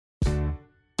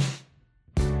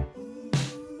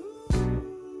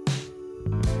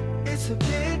It's a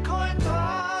Bitcoin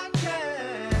podcast.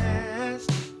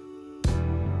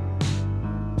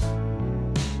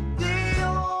 The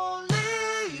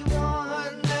only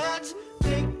one that's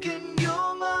making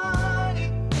your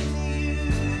money is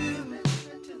you.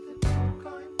 Listen to the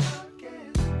Bitcoin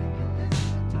podcast.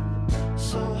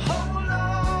 So hold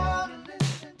on and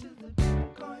listen to the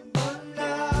Bitcoin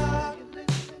podcast.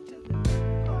 Listen to the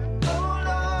Bitcoin. Hold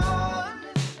on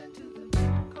and listen to the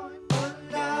Bitcoin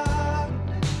podcast.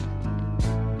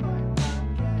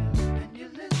 And you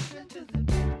listen to the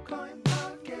Bitcoin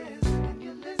podcast. And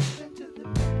you listen to the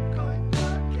Bitcoin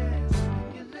podcast.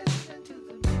 And you listen to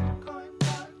the Bitcoin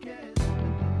podcast.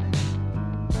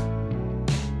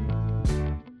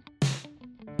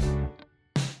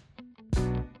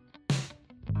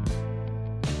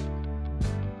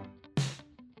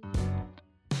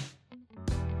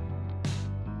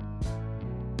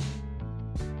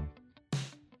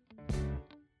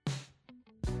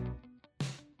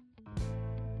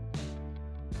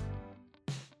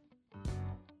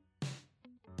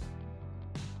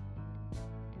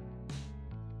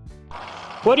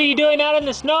 What are you doing out in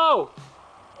the snow?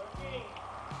 Working.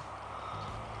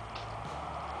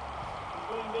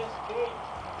 I'm doing this gate.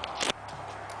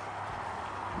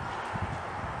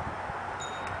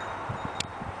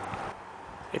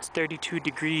 It's 32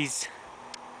 degrees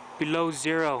below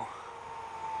 0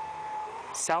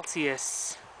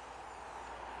 Celsius,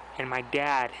 and my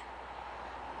dad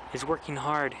is working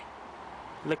hard,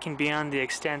 looking beyond the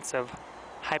extents of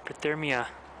hypothermia,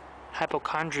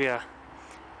 hypochondria,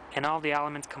 and all the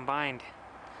elements combined.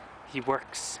 He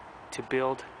works to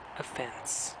build a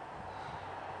fence.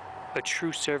 A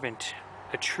true servant,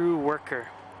 a true worker,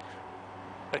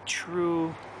 a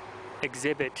true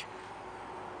exhibit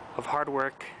of hard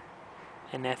work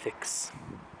and ethics.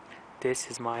 This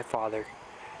is my father,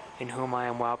 in whom I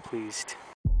am well pleased.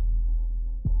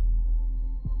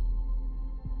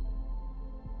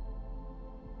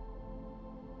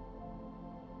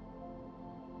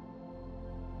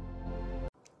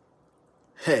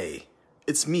 Hey,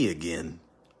 it's me again.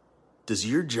 Does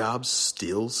your job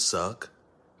still suck?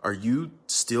 Are you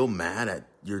still mad at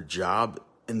your job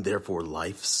and therefore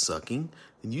life sucking?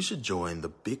 Then you should join the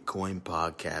Bitcoin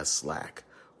Podcast Slack,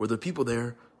 where the people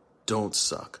there don't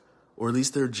suck, or at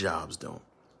least their jobs don't.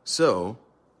 So,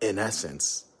 in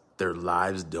essence, their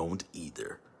lives don't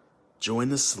either. Join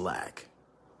the Slack.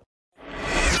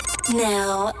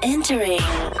 Now entering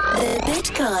the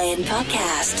Bitcoin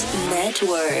Podcast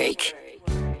Network.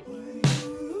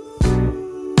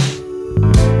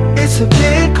 It's a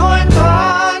Bitcoin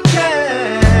podcast.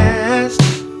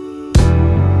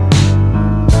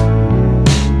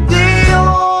 The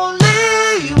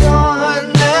only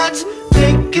one that's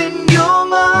making your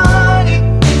money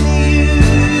is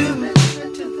you.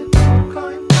 Listen to the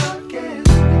Bitcoin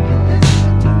podcast.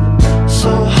 So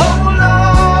hold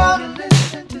on and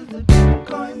listen to the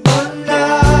Bitcoin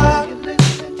podcast.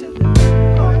 Listen to the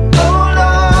Bitcoin. Hold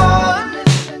on and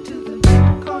listen to the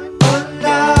Bitcoin podcast.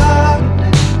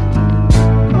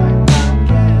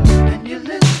 And you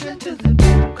listen to the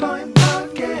Bitcoin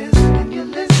podcast. And you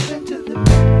listen to the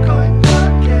Bitcoin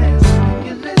podcast. And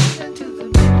you listen to the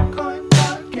Bitcoin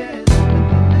podcast.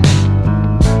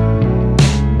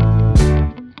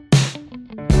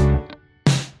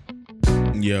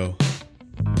 Yo,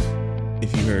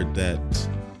 if you heard that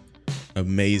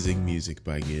amazing music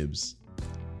by Gibbs,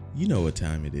 you know what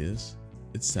time it is.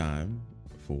 It's time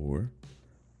for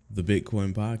the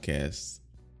Bitcoin Podcast.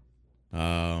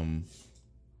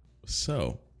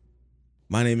 So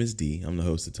my name is D. I'm the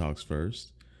host that talks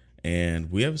first,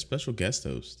 and we have a special guest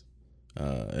host.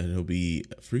 And he'll be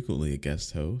frequently a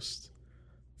guest host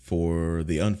for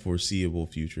the unforeseeable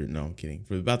future. No, I'm kidding.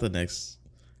 For about the next,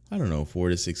 4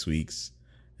 to 6 weeks,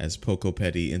 as Poco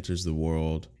Petty enters the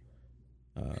world.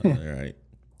 All right.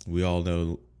 We all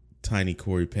know Tiny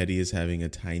Corey Petty is having a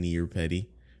tinier Petty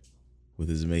with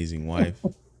his amazing wife.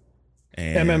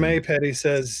 And MMA Petty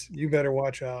says, you better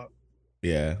watch out.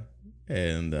 yeah.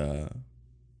 And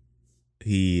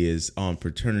he is on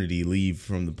paternity leave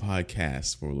from the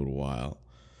podcast for a little while.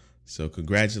 So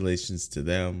congratulations to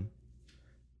them.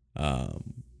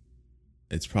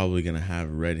 It's probably going to have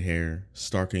red hair,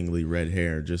 starkingly red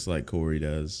hair, just like Corey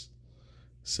does.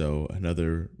 So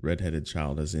another redheaded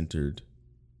child has entered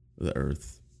the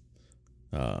earth,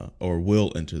 or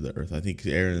will enter the earth. I think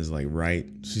Erin is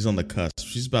she's on the cusp.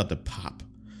 She's about to pop.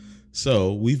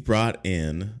 So we've brought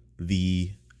in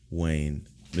the Wayne,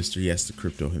 Mr. Yes to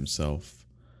Crypto himself.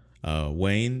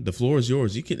 Wayne, the floor is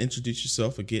yours. You can introduce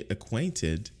yourself and get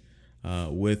acquainted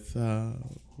with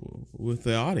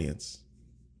the audience.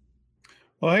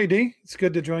 Well, hey D, it's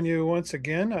good to join you once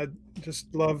again. I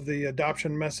just love the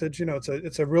adoption message.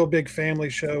 It's a real big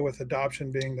family show with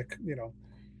adoption being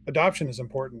adoption is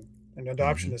important and Hmm.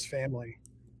 adoption is family.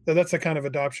 So that's the kind of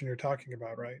adoption you're talking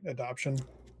about, right? Adoption.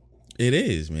 It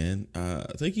is, man.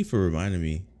 Thank you for reminding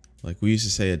me. Like we used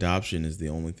to say, adoption is the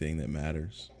only thing that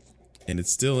matters, and it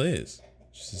still is.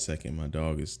 Just a second, my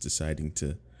dog is deciding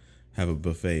to have a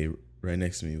buffet right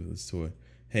next to me with his toy.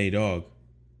 Hey, dog,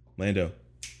 Lando,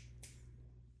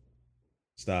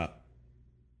 stop.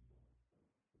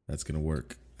 That's gonna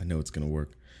work. I know it's gonna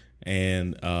work.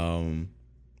 And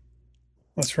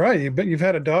That's right. You've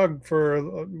had a dog for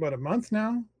what, a month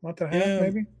now, month and a half yeah,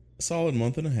 maybe. a solid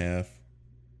month and a half.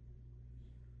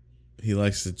 He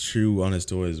likes to chew on his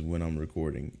toys when I'm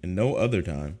recording, and no other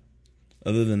time.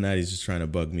 Other than that, he's just trying to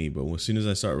bug me. But as soon as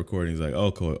I start recording, he's like,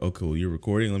 oh, cool, you're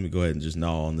recording? Let me go ahead and just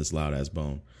gnaw on this loud ass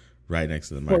bone right next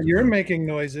to the Well, you're microphone. making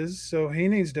noises, so he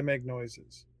needs to make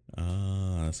noises.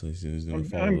 Ah, so he's going to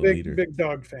follow I'm the big leader. big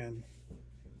dog fan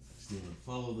He's going to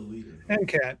follow the leader. and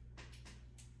cat.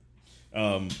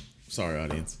 Um, sorry,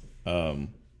 audience. Where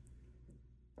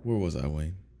was I,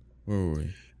 Wayne? Where were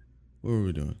we? What were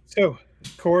we doing? So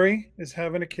Corey is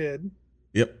having a kid,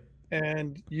 Yep.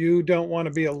 and you don't want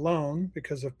to be alone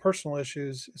because of personal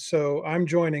issues. So I'm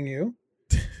joining you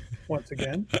once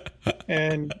again.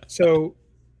 And so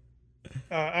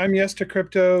I'm Yes to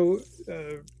Crypto,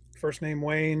 first name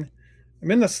Wayne. I'm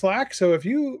in the Slack. So if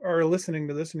you are listening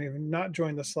to this and you've not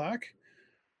joined the Slack,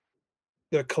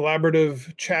 the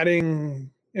collaborative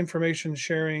chatting, information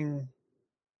sharing,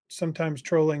 sometimes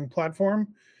trolling platform,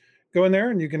 go in there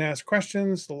and you can ask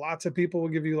questions. Lots of people will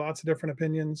give you lots of different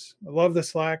opinions. I love the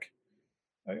Slack.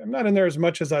 I'm not in there as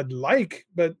much as I'd like,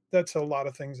 but that's a lot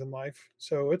of things in life.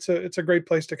 So it's a great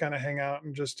place to kind of hang out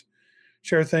and just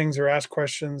share things or ask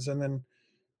questions. And then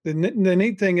the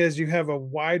neat thing is you have a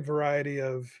wide variety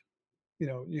of,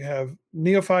 you have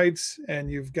neophytes and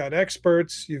you've got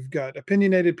experts, you've got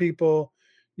opinionated people,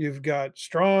 you've got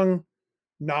strong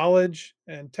knowledge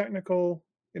and technical,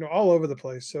 all over the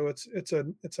place. So it's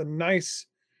a nice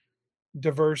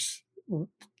diverse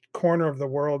corner of the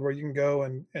world where you can go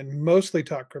and mostly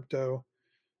talk crypto,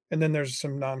 and then there's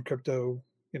some non-crypto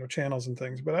channels and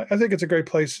things. But I think it's a great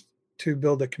place to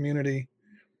build a community,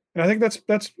 and I think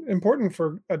that's important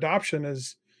for adoption.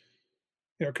 Is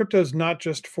crypto is not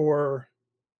just for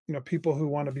people who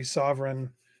want to be sovereign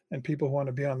and people who want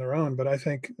to be on their own, but I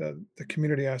think the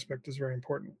community aspect is very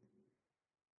important.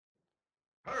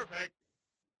 Perfect.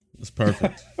 It's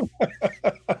perfect.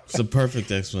 It's a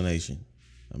perfect explanation.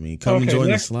 I mean, come and Okay, join the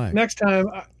next Slack. next time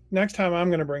next time I'm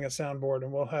going to bring a soundboard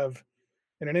and we'll have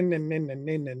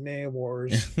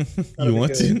wars. You That'll be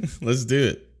want good. to? Let's do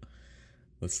it.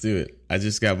 Let's do it. I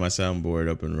just got my soundboard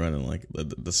up and running like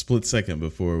the split second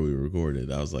before we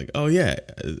recorded. I was like, oh yeah,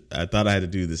 I thought I had to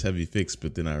do this heavy fix,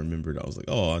 but then I remembered I was like,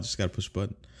 oh, I just got to push a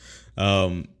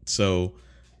button. So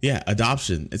yeah,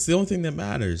 adoption. It's the only thing that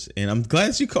matters. And I'm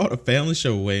glad you called a family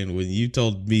show, Wayne, when you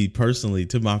told me personally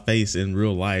to my face in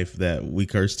real life that we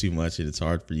curse too much and it's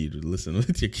hard for you to listen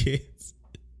with your kids.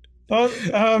 Well,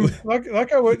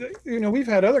 like I would, we've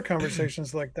had other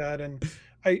conversations like that, and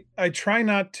I try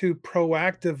not to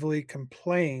proactively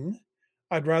complain.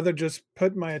 I'd rather just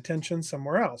put my attention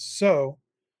somewhere else. So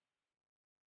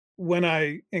when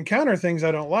I encounter things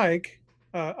I don't like,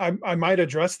 I might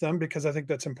address them because I think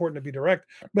that's important to be direct.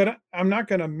 But I'm not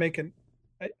going to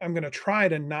I'm going to try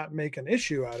to not make an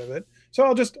issue out of it. So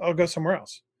I'll go somewhere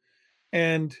else.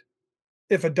 And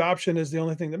if adoption is the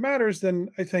only thing that matters, then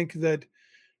I think that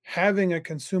having a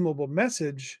consumable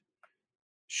message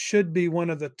should be one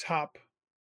of the top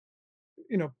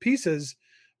pieces,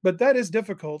 but that is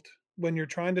difficult when you're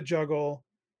trying to juggle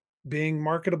being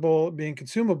marketable, being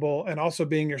consumable, and also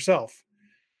being yourself. Mm-hmm.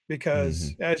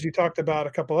 Because as you talked about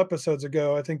a couple episodes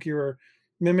ago, I think you were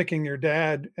mimicking your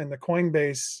dad and the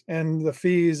Coinbase and the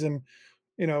fees, and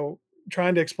you know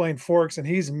trying to explain forks, and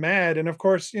he's mad. And of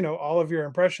course, all of your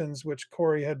impressions, which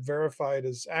Corey had verified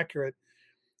as accurate,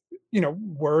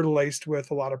 were laced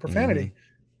with a lot of Mm-hmm. profanity.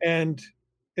 And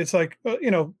it's like,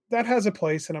 that has a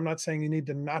place. And I'm not saying you need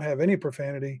to not have any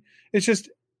profanity. It's just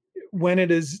when it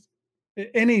is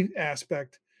any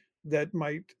aspect that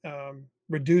might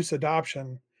reduce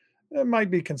adoption, it might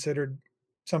be considered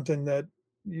something that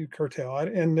you curtail.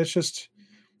 And it's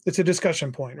a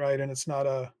discussion point, right? And it's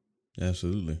not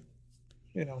Absolutely.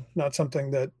 not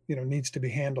something that, needs to be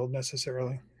handled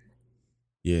necessarily.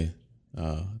 Yeah.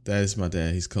 That is my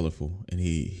dad. He's colorful, and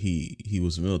he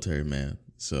was a military man,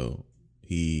 so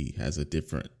he has a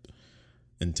different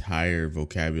entire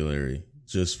vocabulary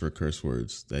just for curse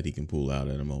words that he can pull out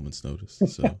at a moment's notice.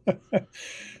 So,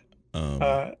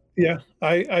 um, Yeah,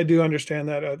 I do understand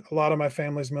that. A lot of my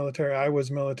family's military. I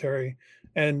was military,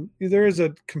 and there is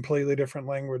a completely different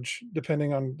language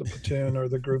depending on the platoon or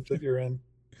the group that you're in.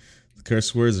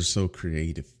 Curse words are so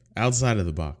creative, outside of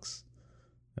the box.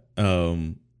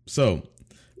 So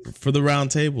for the round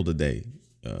table today,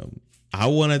 I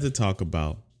wanted to talk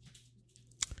about,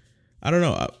 I don't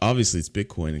know, obviously it's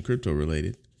Bitcoin and crypto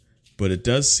related, but it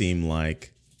does seem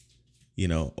like,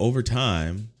 over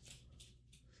time,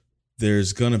 there are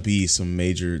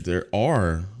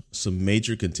some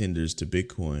major contenders to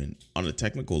Bitcoin on a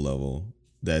technical level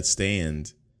that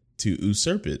stand to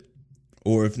usurp it.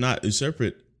 Or if not usurp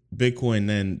it, Bitcoin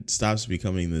then stops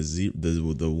becoming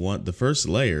the first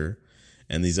layer,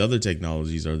 and these other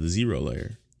technologies are the zero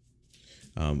layer.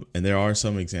 And there are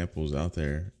some examples out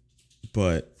there,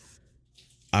 but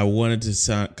I wanted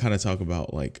to kind of talk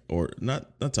about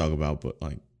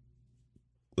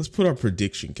let's put our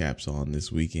prediction caps on this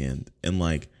weekend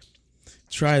and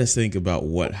try to think about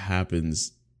what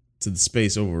happens to the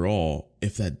space overall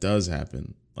if that does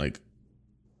happen.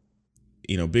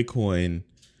 Bitcoin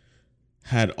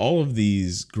had all of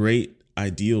these great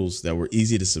ideals that were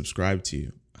easy to subscribe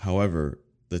to. However,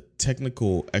 the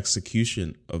technical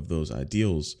execution of those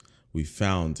ideals we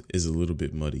found is a little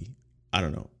bit muddy. I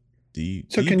don't know.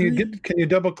 Can you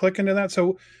double click into that?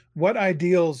 So what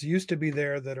ideals used to be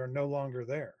there that are no longer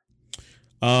there?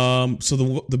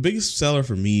 So the biggest seller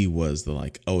for me was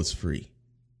it's free.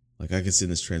 I could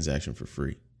send this transaction for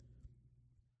free.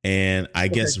 And I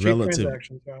guess cheap relative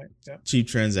transactions, right? Yeah. Cheap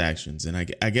transactions. And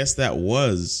I guess that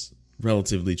was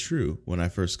relatively true when I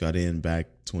first got in back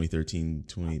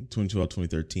 2012,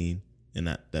 2013 in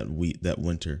that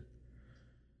winter.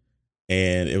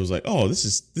 And it was like, oh, this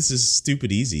is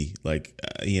stupid easy.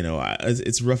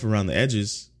 It's rough around the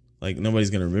edges. Nobody's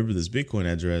going to remember this Bitcoin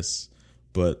address,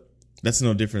 but that's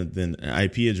no different than an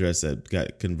IP address that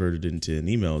got converted into an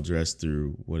email address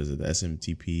through, the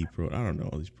SMTP I don't know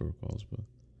all these protocols, but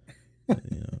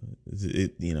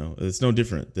it's no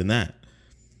different than that.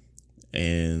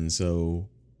 And so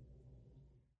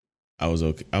I was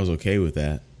okay with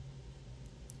that.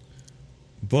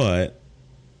 But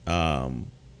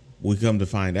we come to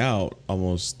find out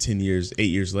almost 8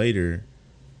 years later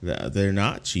that they're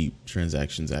not cheap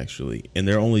transactions actually, and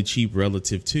they're only cheap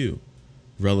relative to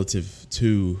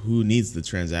who needs the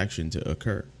transaction to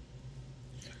occur.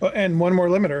 Well, and one more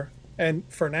limiter, and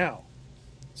for now.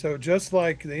 So just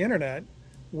like the internet,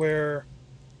 where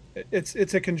it's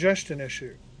a congestion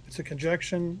issue. It's a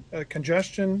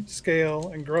congestion, scale,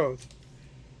 and growth.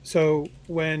 So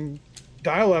when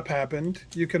dial-up happened,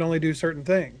 you could only do certain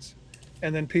things,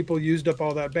 and then people used up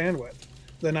all that bandwidth.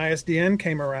 Then ISDN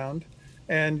came around,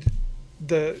 and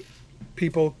the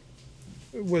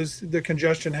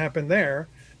congestion happened there,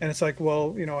 and it's like,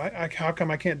 well, how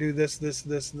come I can't do this, and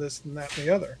that, and the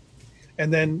other?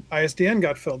 And then ISDN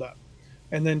got filled up,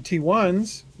 and then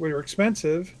T1s were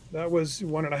expensive. That was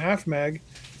 1.5 meg,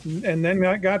 and then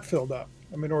that got filled up.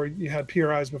 Or you had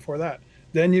PRIs before that.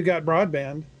 Then you got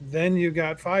broadband. Then you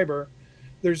got fiber.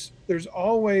 There's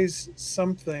always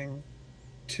something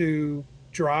to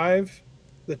drive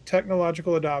the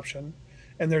technological adoption,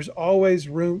 and there's always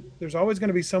room. There's always going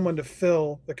to be someone to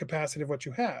fill the capacity of what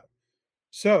you have.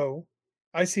 So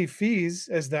I see fees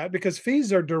as that, because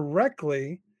fees are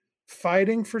directly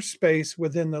fighting for space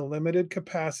within the limited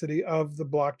capacity of the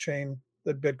blockchain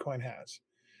that Bitcoin has,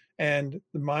 and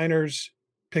the miners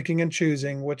picking and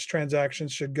choosing which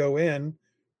transactions should go in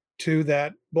to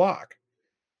that block.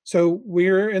 So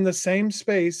we're in the same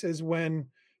space as when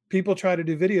people try to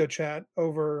do video chat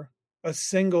over a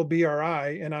single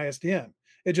BRI in ISDN.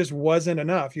 It just wasn't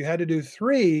enough. You had to do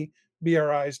 3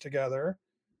 BRIs together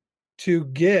to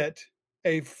get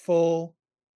a full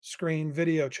screen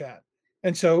video chat.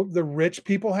 And so the rich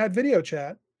people had video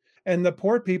chat, and the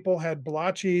poor people had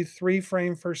blotchy 3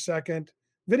 frame per second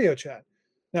video chat.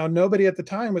 Now, nobody at the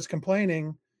time was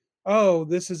complaining, oh,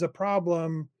 this is a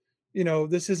problem,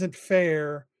 this isn't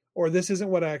fair, or this isn't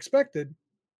what I expected.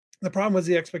 The problem was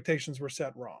the expectations were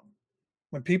set wrong.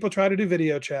 When people try to do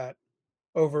video chat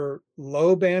over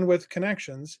low bandwidth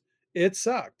connections, it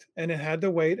sucked, and it had to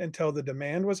wait until the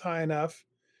demand was high enough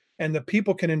and the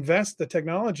people can invest the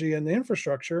technology and the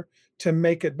infrastructure to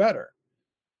make it better.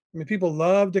 People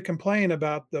love to complain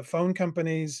about the phone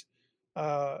companies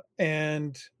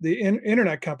and the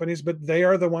internet companies, but they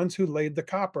are the ones who laid the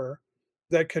copper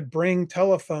that could bring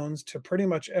telephones to pretty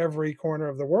much every corner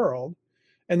of the world.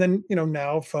 And then,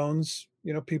 now phones,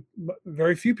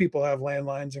 very few people have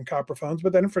landlines and copper phones,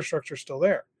 but that infrastructure is still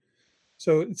there.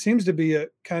 So it seems to be a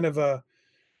kind of a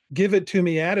give it to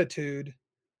me attitude,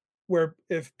 where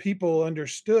if people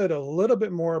understood a little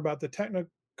bit more about the technical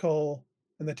technical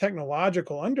and the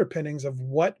technological underpinnings of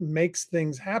what makes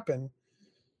things happen,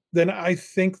 then I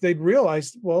think they'd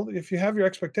realize, well, if you have your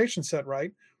expectations set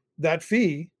right, that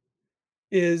fee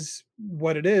is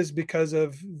what it is because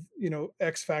of,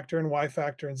 X factor and Y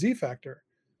factor and Z factor.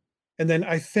 And then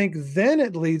I think then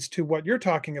it leads to what you're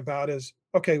talking about is,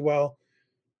 okay, well,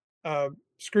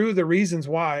 screw the reasons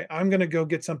why. I'm going to go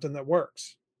get something that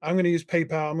works. I'm going to use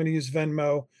PayPal. I'm going to use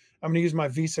Venmo. I'm going to use my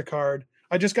Visa card.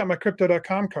 I just got my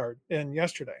crypto.com card in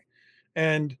yesterday.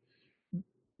 And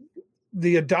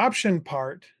the adoption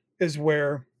part is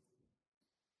where,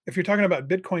 if you're talking about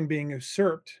Bitcoin being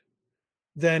usurped,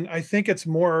 then I think it's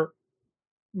more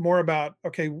about,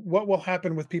 okay, what will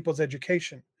happen with people's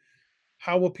education?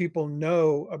 How will people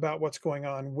know about what's going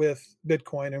on with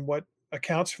Bitcoin and what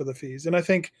accounts for the fees? And I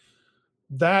think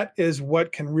that is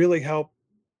what can really help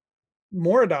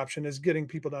more adoption, is getting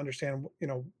people to understand,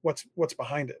 what's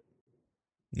behind it.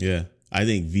 Yeah. I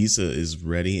think Visa is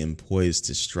ready and poised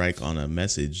to strike on a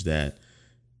message that,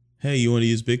 hey, you want to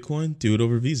use Bitcoin? Do it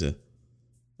over Visa.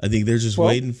 I think they're just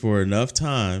waiting for enough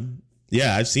time.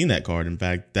 Yeah, I've seen that card. In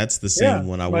fact, that's the same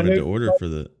one I wanted to order for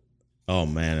the. Oh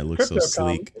man, it looks so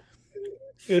sleek.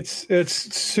 It's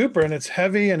super, and it's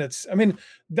heavy, and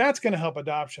that's going to help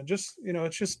adoption. Just,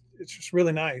 it's just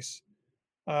really nice.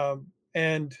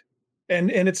 And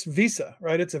it's Visa,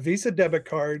 right? It's a Visa debit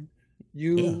card.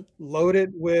 You load it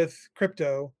with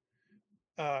crypto.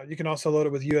 You can also load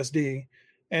it with USD,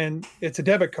 and it's a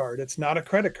debit card. It's not a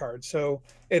credit card. So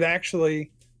it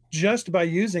actually, just by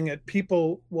using it,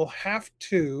 people will have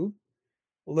to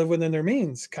live within their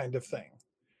means, kind of thing.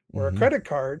 Where a credit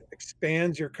card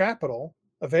expands your capital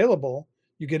available,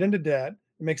 you get into debt,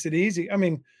 it makes it easy. I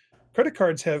mean, credit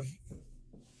cards have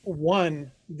won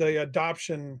the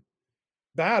adoption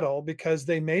battle because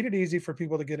they made it easy for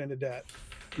people to get into debt.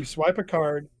 You swipe a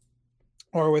card,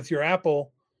 or with your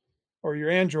Apple or your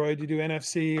Android, you do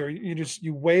NFC, or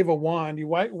you wave a wand, you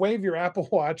wave your Apple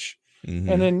Watch, and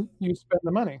then you spend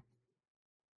the money.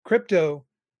 Crypto,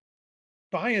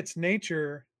 by its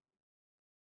nature,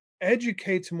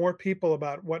 educates more people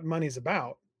about what money's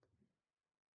about,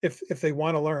 if they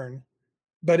want to learn,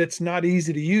 but it's not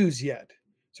easy to use yet.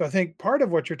 So I think part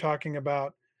of what you're talking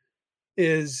about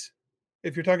is,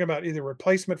 if you're talking about either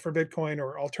replacement for Bitcoin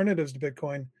or alternatives to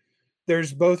Bitcoin,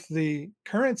 there's both the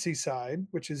currency side,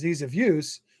 which is ease of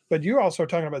use, but you also are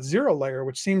talking about zero layer,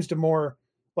 which seems to more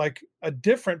like a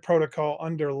different protocol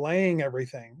underlaying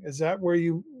everything. Is that when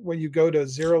you go to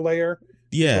zero layer?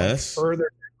 Yes.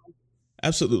 Further.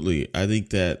 Absolutely. I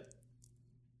think that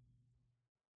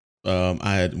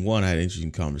I had an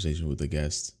interesting conversation with a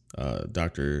guest,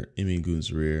 Dr. Emin,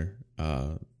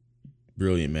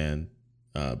 brilliant man.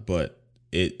 But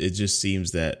it just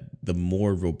seems that the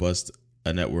more robust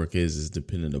a network is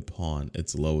dependent upon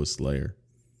its lowest layer.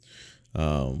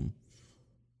 And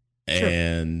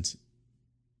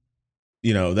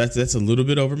that's a little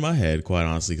bit over my head, quite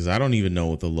honestly, because I don't even know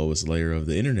what the lowest layer of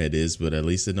the internet is, but at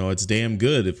least I know it's damn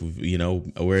good if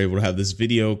we're able to have this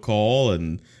video call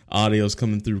and audio's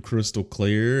coming through crystal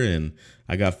clear, and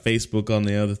I got Facebook on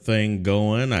the other thing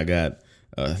going. I got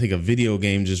I think a video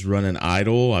game just running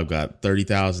idle. I've got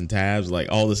 30,000 tabs.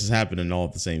 Like, all this is happening all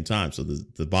at the same time. So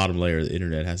the bottom layer of the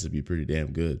internet has to be pretty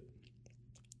damn good.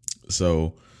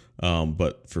 So,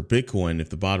 but for Bitcoin, if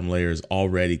the bottom layer is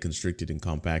already constricted and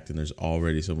compact and there's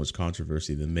already so much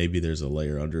controversy, then maybe there's a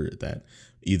layer under it that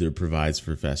either provides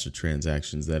for faster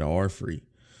transactions that are free,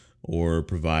 or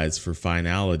provides for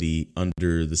finality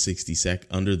under the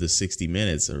 60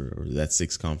 minutes, or that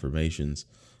 6 confirmations.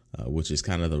 Which is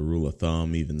kind of the rule of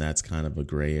thumb. Even that's kind of a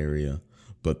gray area.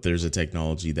 But there's a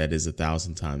technology that is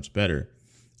 1,000 times better.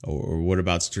 Or what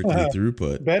about strictly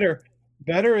throughput?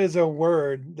 Better is a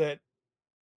word that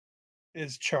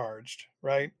is charged,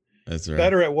 right? That's right.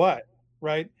 Better at what,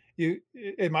 right?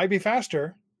 It might be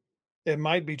faster. It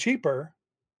might be cheaper.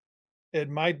 It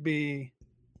might be.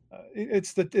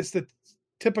 It's the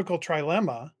typical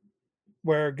trilemma,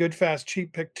 where good, fast,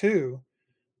 cheap, pick 2.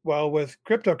 Well, with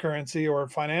cryptocurrency or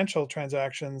financial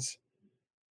transactions,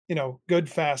 good,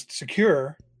 fast,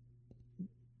 secure,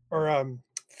 or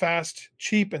fast,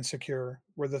 cheap, and secure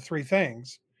were the 3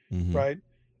 things, right?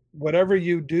 Whatever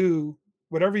you do,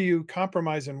 whatever you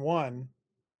compromise in one,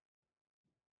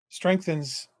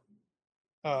 strengthens,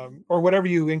 or whatever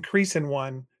you increase in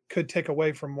one could take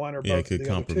away from one or both. It could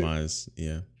compromise.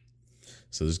 Yeah.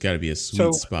 So there's got to be a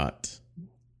sweet spot.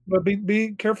 But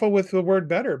be careful with the word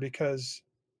better, because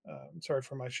I'm sorry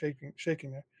for my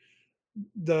shaking there.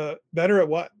 The better at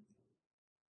what?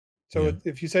 So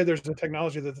if you say there's a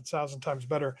technology that's 1,000 times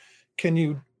better, can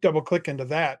you double click into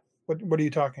that? What are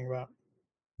you talking about?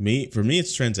 For me,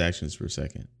 it's transactions per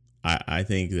second. I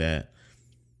think that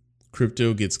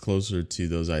crypto gets closer to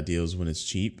those ideals when it's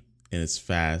cheap and it's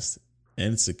fast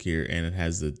and it's secure and it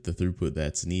has the throughput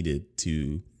that's needed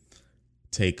to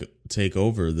take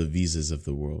over the visas of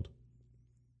the world.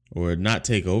 Or not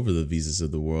take over the visas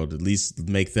of the world, at least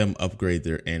make them upgrade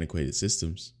their antiquated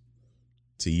systems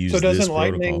to use this protocol.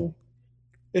 Lightning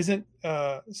isn't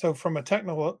so from a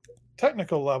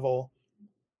technical level,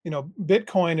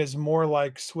 Bitcoin is more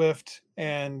like Swift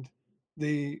and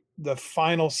the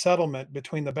final settlement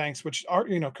between the banks, which are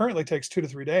currently takes 2 to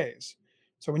 3 days.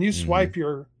 So when you swipe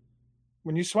your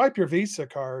Visa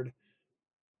card,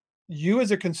 you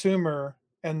as a consumer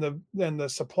and the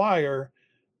supplier,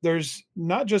 there's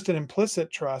not just an implicit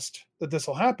trust that this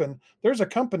will happen. There's a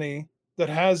company that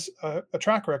has a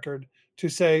track record to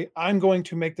say, I'm going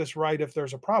to make this right if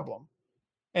there's a problem.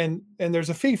 And there's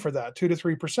a fee for that. 2 to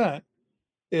 3%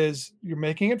 is you're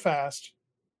making it fast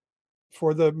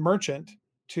for the merchant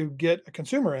to get a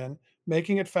consumer in,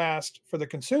 making it fast for the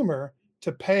consumer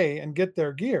to pay and get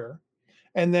their gear.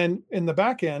 And then in the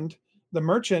back end, the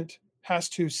merchant has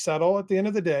to settle at the end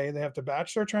of the day. They have to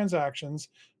batch their transactions.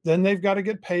 Then they've got to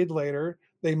get paid later.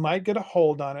 They might get a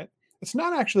hold on it. It's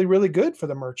not actually really good for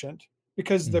the merchant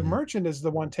because the merchant is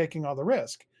the one taking all the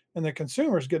risk and the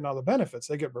consumer is getting all the benefits.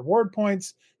 They get reward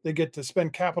points. They get to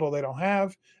spend capital they don't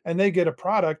have, and they get a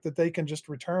product that they can just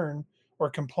return or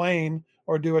complain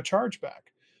or do a chargeback.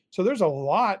 So there's a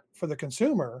lot for the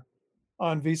consumer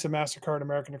on Visa, MasterCard,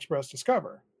 American Express,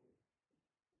 Discover.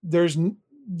 There's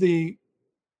the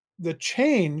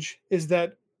change is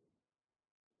that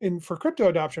for crypto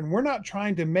adoption, we're not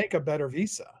trying to make a better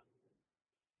Visa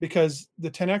because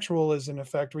the 10x rule is in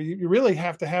effect where you really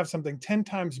have to have something 10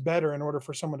 times better in order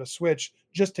for someone to switch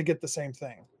just to get the same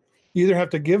thing. You either have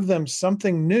to give them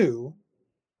something new,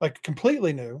 like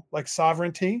completely new, like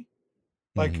sovereignty,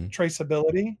 like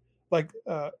traceability, like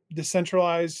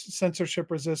decentralized,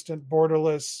 censorship resistant,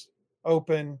 borderless,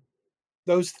 open,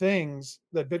 those things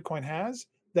that Bitcoin has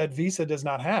that Visa does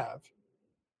not have,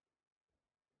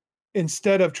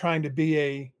 instead of trying to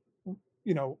be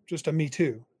just a me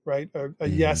too, right? A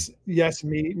yes,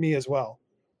 me as well.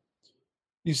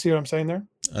 You see what I'm saying there?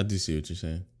 I do see what you're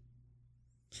saying.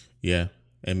 Yeah.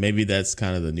 And maybe that's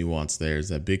kind of the nuance there, is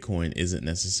that Bitcoin isn't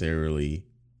necessarily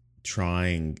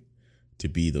trying to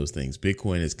be those things.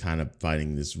 Bitcoin is kind of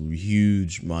fighting this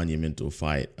huge monumental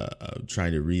fight,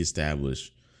 trying to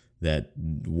reestablish that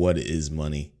what is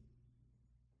money.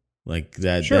 Like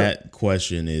that, that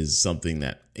question is something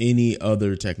that any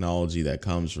other technology that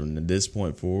comes from this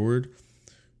point forward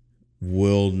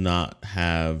will not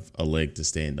have a leg to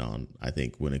stand on. I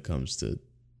think when it comes to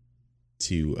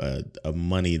a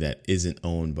money that isn't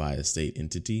owned by a state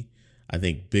entity, I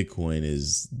think Bitcoin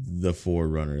is the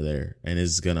forerunner there, and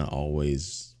is gonna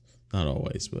always, not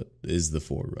always, but is the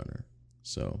forerunner.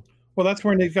 So, well, that's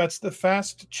where they've got the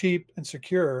fast, cheap, and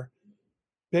secure.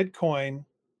 Bitcoin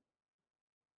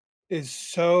is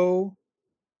so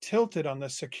tilted on the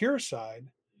secure side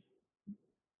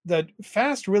that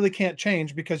fast really can't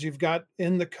change because you've got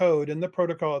in the code, in the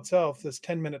protocol itself, this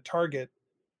 10-minute target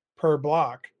per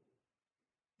block.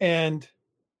 And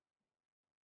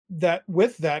that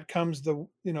with that comes the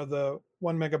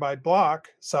 1 megabyte block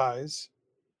size,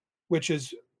 which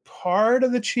is part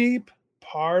of the cheap,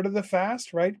 part of the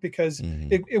fast, right? Because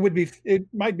it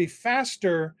might be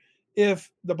faster if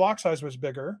the block size was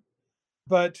bigger,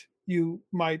 but you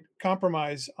might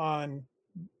compromise on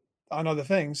other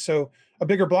things. So a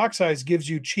bigger block size gives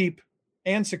you cheap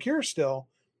and secure still,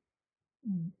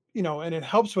 and it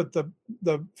helps with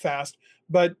the fast,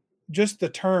 but just the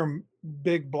term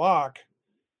big block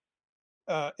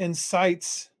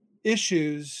incites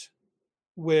issues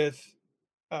with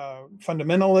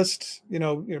fundamentalists,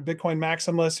 Bitcoin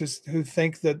maximalists who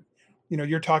think that,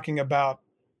 you're talking about,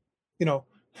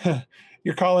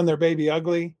 you're calling their baby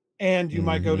ugly, and you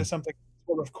might go to something.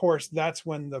 Well, of course, that's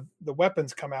when the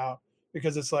weapons come out,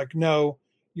 because it's like, no,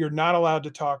 you're not allowed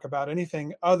to talk about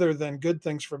anything other than good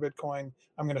things for Bitcoin.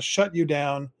 I'm going to shut you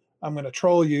down. I'm going to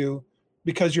troll you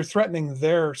because you're threatening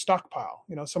their stockpile.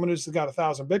 Someone who's got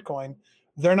 1,000 Bitcoin,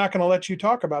 they're not going to let you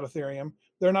talk about Ethereum.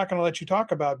 They're not going to let you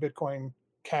talk about Bitcoin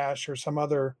Cash or some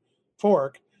other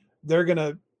fork. They're going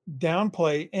to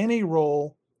downplay any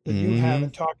role that you have in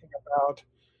talking about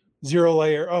zero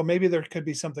layer. Oh, maybe there could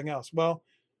be something else. Well,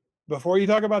 before you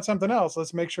talk about something else,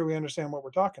 let's make sure we understand what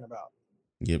we're talking about.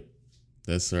 Yep,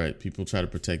 that's right. People try to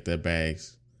protect their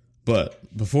bags.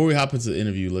 But before we hop into the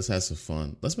interview, let's have some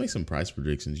fun. Let's make some price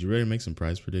predictions. You ready to make some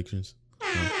price predictions?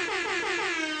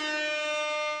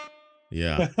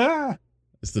 Yeah.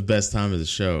 It's the best time of the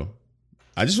show.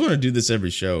 I just want to do this every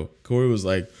show. Corey was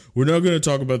like, "We're not going to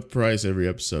talk about the price every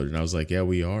episode," and I was like, "Yeah,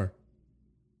 we are,"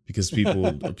 because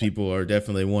people are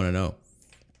definitely want to know.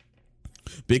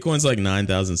 Bitcoin's like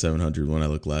 9,700 when I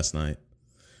looked last night.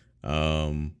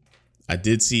 I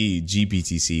did see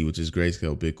GBTC, which is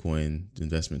Grayscale Bitcoin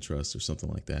Investment Trust or something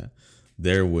like that.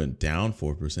 There went down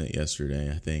 4%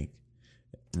 yesterday, I think.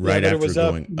 Right after it was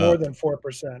going up more up. than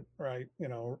 4%, right?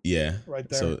 Yeah. Right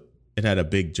there. So it had a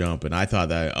big jump, and I thought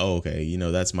that, oh, okay,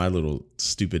 that's my little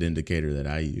stupid indicator that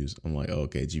I use. I'm like, oh,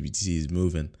 okay, GBTC is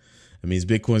moving. That means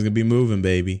Bitcoin's gonna be moving,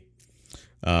 baby.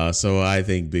 So I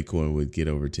think Bitcoin would get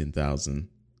over 10,000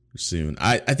 soon.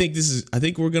 I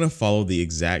think we're gonna follow the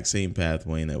exact same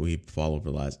pathway that we followed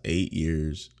for the last 8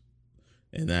 years,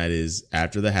 and that is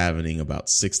after the halvening, about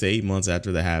 6 to 8 months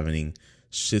after the halvening,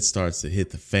 shit starts to hit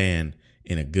the fan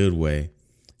in a good way,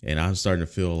 and I'm starting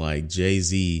to feel like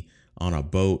Jay-Z on a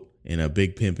boat in a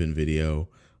Big Pimpin' video,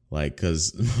 like,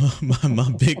 because my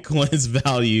Bitcoin's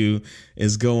value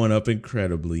is going up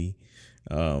incredibly,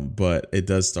 but it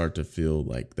does start to feel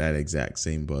like that exact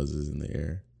same buzz is in the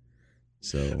air.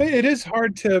 So it is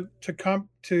hard to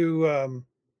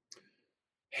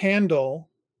handle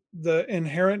the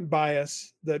inherent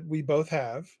bias that we both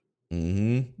have.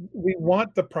 mm-hmm. We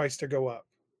want the price to go up.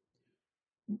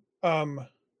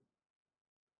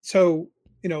 So,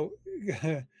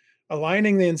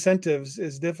 aligning the incentives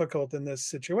is difficult in this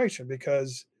situation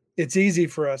because it's easy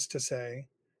for us to say,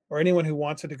 or anyone who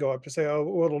wants it to go up to say, oh,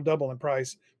 well, it'll double in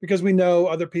price, because we know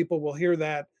other people will hear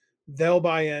that, they'll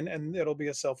buy in, and it'll be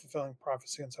a self-fulfilling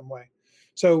prophecy in some way.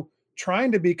 So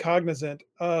trying to be cognizant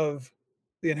of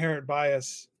the inherent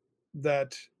bias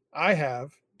that I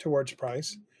have towards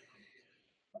price,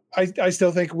 I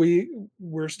still think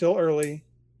we're still early.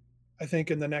 I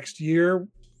think in the next year,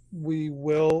 we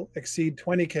will exceed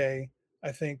 20K.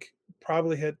 I think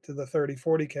probably hit to the 30,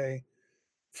 40K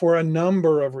for a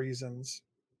number of reasons.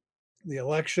 The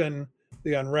election,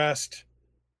 the unrest,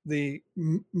 the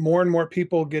more and more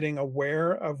people getting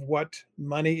aware of what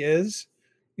money is,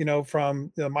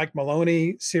 from the Mike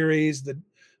Maloney series, the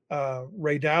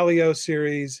Ray Dalio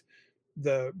series,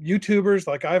 the YouTubers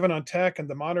like Ivan on Tech and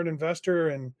The Modern Investor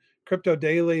and Crypto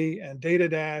Daily and Data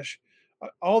Dash,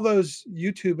 all those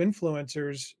YouTube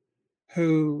influencers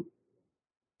who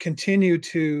continue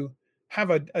to have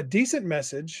a decent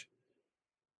message.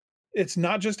 It's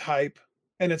not just hype,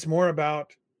 and it's more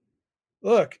about,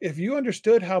 look, if you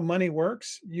understood how money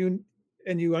works, you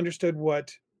understood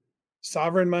what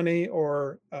sovereign money,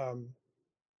 or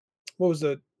what was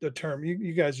the term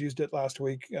you guys used it last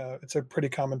week? It's a pretty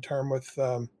common term with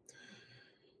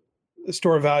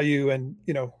store value, and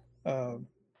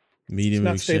medium it's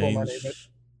not of stable exchange. money, but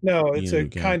no, it's a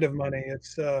account. kind of money.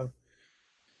 It's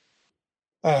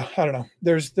I don't know.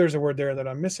 There's a word there that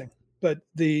I'm missing, but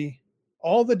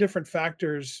all the different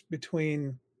factors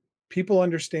between people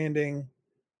understanding,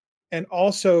 and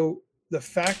also the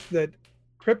fact that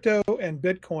crypto and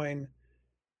Bitcoin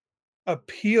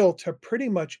appeal to pretty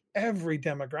much every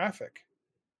demographic.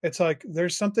 It's like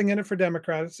there's something in it for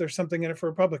Democrats, there's something in it for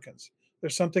Republicans,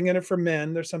 there's something in it for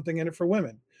men, there's something in it for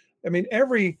women. I mean,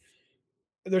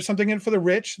 there's something in it for the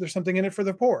rich, there's something in it for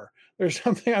the poor. There's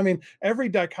something, every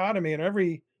dichotomy and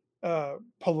every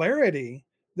polarity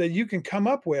that you can come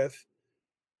up with,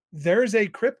 there's a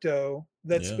crypto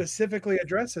that specifically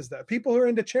addresses that. People who are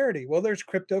into charity, well, there's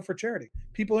crypto for charity.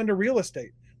 People into real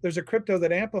estate, there's a crypto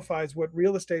that amplifies what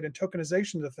real estate and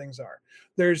tokenization of the things are.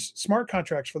 There's smart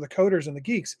contracts for the coders and the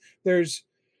geeks. There's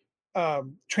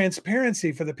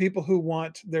transparency for the people who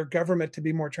want their government to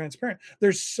be more transparent.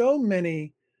 There's so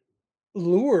many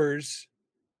lures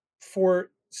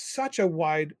for such a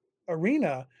wide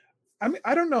arena.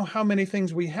 I don't know how many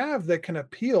things we have that can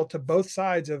appeal to both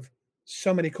sides of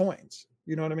so many coins.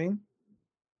 You know what I mean?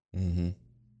 Mm-hmm.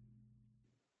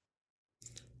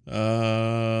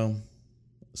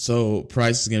 So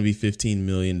price is going to be $15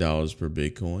 million per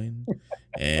Bitcoin.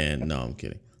 And no, I'm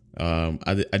kidding.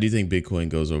 I do think Bitcoin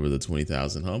goes over the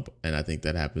 20,000 hump, and I think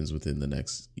that happens within the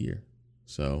next year.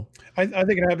 So I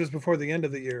think it happens before the end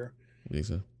of the year. I think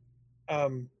so.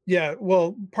 Yeah,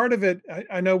 well, part of it,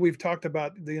 I know we've talked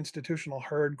about the institutional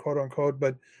herd, quote unquote,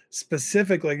 but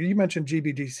specifically, you mentioned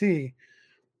GBTC.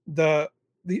 The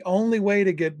only way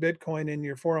to get Bitcoin in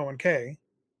your 401k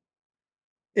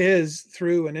is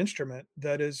through an instrument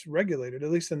that is regulated, at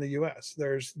least in the US.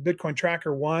 There's Bitcoin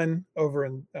Tracker 1 over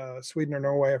in Sweden or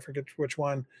Norway, I forget which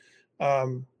one.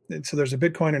 And so there's a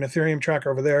Bitcoin and Ethereum tracker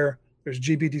over there. There's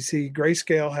GBTC.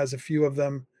 Grayscale has a few of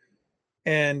them.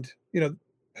 And,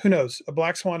 who knows, a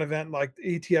black swan event like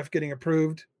the ETF getting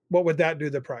approved, what would that do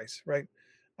to the price, right?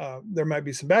 There might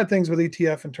be some bad things with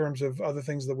ETF in terms of other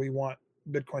things that we want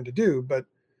Bitcoin to do. But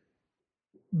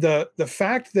the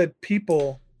fact that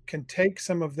people can take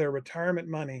some of their retirement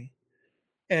money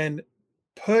and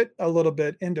put a little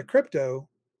bit into crypto,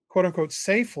 quote unquote,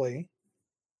 safely,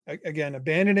 again,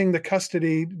 abandoning the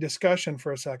custody discussion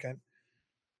for a second,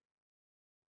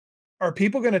 are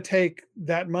people going to take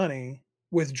that money,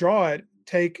 withdraw it,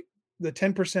 take the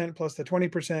 10% plus the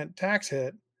 20% tax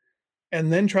hit,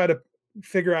 and then try to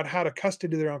figure out how to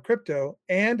custody their own crypto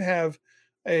and have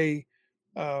a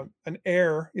an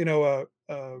heir,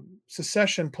 a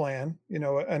succession plan, an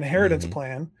inheritance Mm-hmm.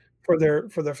 plan for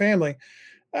their family?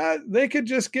 They could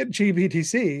just get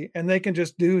GBTC and they can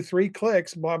just do 3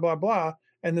 clicks, blah blah blah,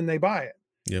 and then they buy it,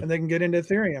 Yep. and they can get into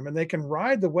Ethereum and they can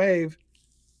ride the wave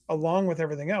along with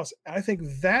everything else. I think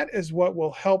that is what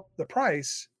will help the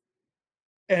price.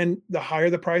 And the higher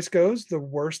the price goes, the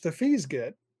worse the fees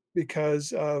get,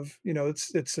 because of,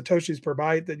 it's Satoshis per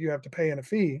byte that you have to pay in a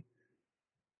fee.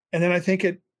 And then I think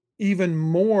it even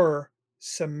more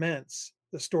cements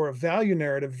the store of value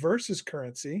narrative versus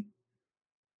currency.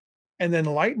 And then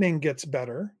Lightning gets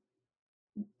better.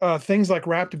 Things like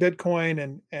Wrapped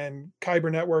Bitcoin and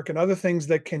Kyber Network and other things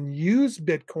that can use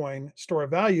Bitcoin store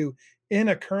of value in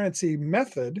a currency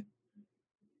method,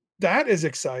 that is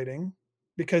exciting,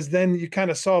 because then you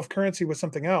kind of solve currency with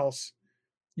something else.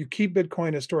 You keep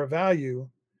Bitcoin as store of value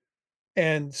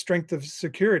and strength of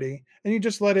security, and you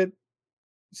just let it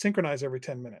synchronize every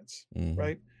 10 minutes, Mm-hmm.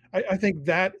 right? I think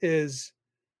that is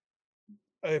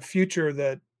a future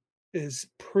that is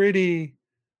pretty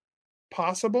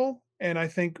possible. And I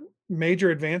think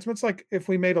major advancements, like if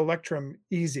we made Electrum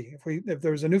easy, if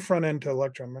there was a new front end to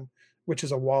Electrum, which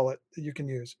is a wallet that you can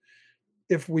use,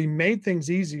 if we made things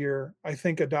easier, I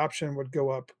think adoption would go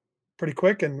up pretty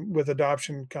quick. And with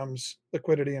adoption comes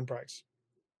liquidity and price.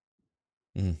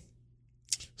 Mm.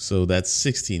 So that's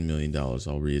 $16 million.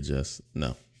 I'll readjust.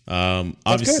 No. That's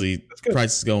Obviously, good.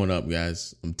 price is going up,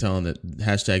 guys. I'm telling it.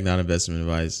 Hashtag not investment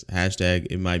advice. Hashtag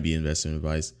it might be investment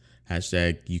advice.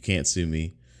 Hashtag you can't sue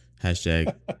me.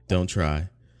 Hashtag don't try.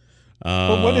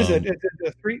 But what is it? It's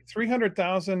a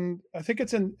 300,000. I think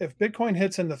it's if Bitcoin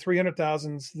hits in the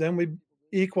 300,000s, then we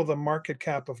equal the market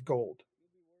cap of gold.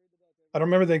 I don't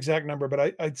remember the exact number,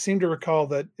 but I seem to recall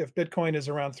that if Bitcoin is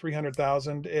around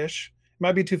 300,000 ish, it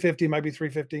might be 250, might be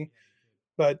 350.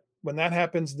 But when that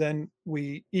happens, then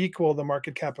we equal the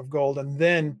market cap of gold. And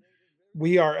then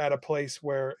we are at a place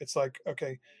where it's like,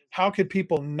 okay, how could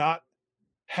people not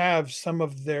have some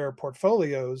of their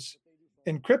portfolios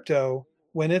in crypto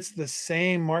when it's the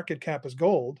same market cap as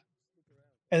gold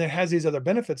and it has these other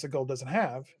benefits that gold doesn't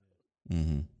have?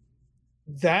 Mm-hmm.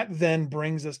 That then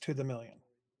brings us to the million.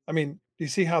 I mean, do you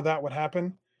see how that would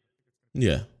happen?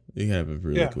 Yeah, it happened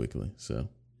really quickly. So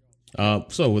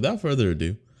without further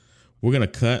ado, we're gonna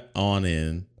cut on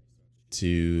in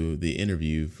to the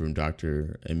interview from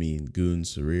Dr. Emin Gun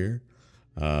Sarir.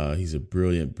 He's a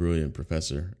brilliant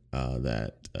professor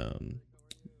that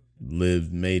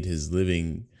made his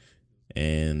living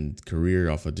and career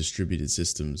off of distributed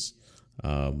systems,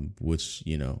 which,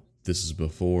 this is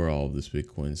before all of this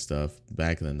Bitcoin stuff,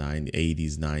 back in the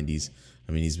 80s, 90s.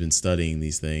 I mean, he's been studying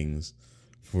these things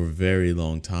for a very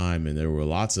long time, and there were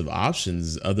lots of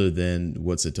options other than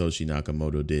what Satoshi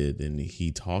Nakamoto did. And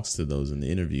he talks to those in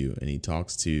the interview, and he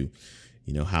talks to,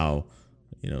 how,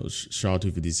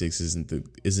 SHA-256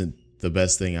 isn't the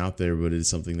best thing out there, but it's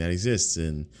something that exists.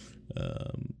 And,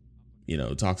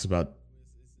 talks about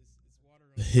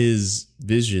his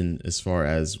vision as far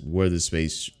as where the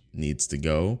space needs to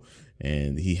go.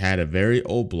 And he had a very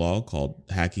old blog called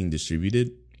Hacking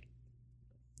Distributed,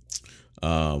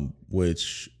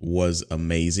 which was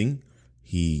amazing.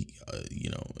 He,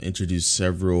 introduced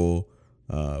several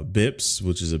BIPs,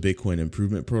 which is a Bitcoin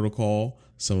improvement protocol.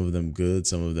 Some of them good,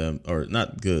 some of them are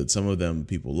not good. Some of them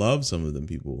people love, some of them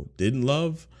people didn't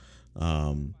love.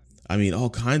 All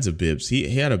kinds of BIPs.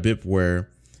 He had a BIP where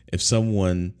if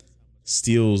someone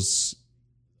steals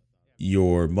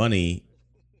your money,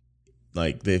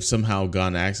 like they've somehow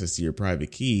gotten access to your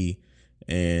private key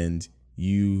and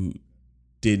you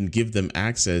didn't give them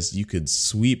access, you could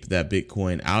sweep that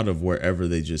Bitcoin out of wherever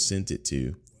they just sent it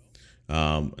to.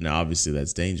 Now, obviously,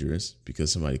 that's dangerous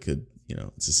because somebody could,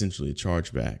 it's essentially a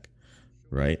chargeback,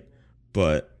 right?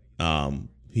 But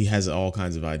he has all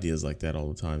kinds of ideas like that all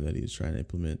the time that he's trying to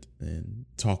implement and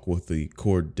talk with the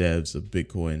core devs of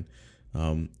Bitcoin.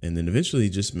 And then eventually he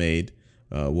just made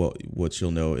what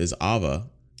you'll know is AVA.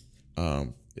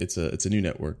 It's a new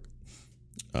network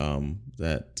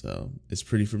that is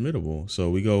pretty formidable. So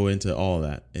we go into all of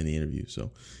that in the interview.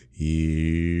 So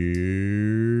here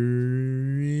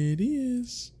it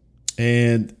is.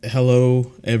 And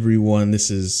hello, everyone.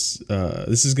 This is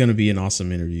going to be an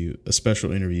awesome interview, a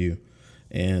special interview,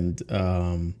 and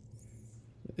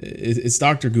it's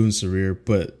Dr. Goon Sarir.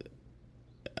 But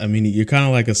I mean, you're kind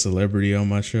of like a celebrity on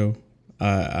my show.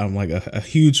 I'm like a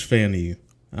huge fan of you.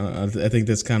 I think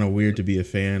that's kind of weird to be a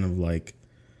fan of like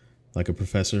a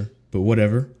professor, but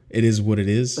whatever. It is what it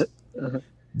is.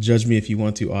 Judge me if you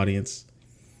want to, audience.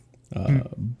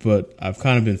 But I've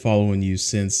kind of been following you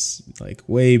since like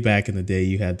way back in the day.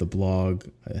 You had the blog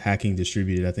Hacking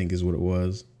Distributed, I think is what it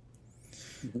was.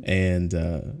 And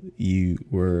you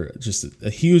were just a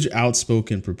huge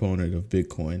outspoken proponent of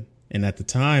Bitcoin. And at the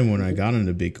time when I got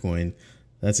into Bitcoin,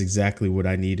 that's exactly what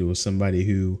I needed, was somebody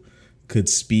who could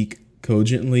speak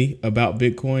cogently about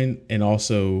Bitcoin and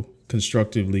also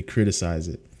constructively criticize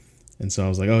it. And so I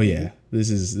was like, oh yeah, this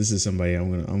is somebody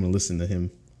I'm gonna listen to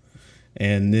him.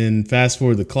 And then fast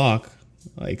forward the clock,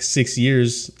 like 7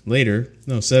 years later,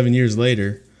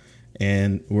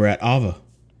 and we're at AVA.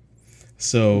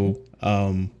 So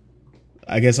I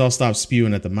guess I'll stop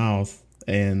spewing at the mouth,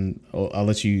 and I'll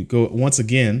let you go once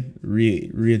again,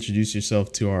 reintroduce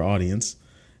yourself to our audience,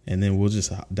 and then we'll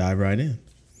just dive right in.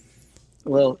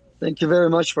 Well, thank you very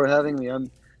much for having me. I'm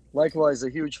likewise a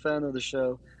huge fan of the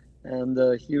show, and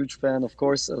a huge fan, of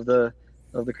course, of the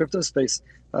crypto space.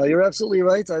 You're absolutely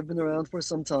right. I've been around for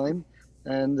some time,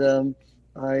 and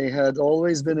I had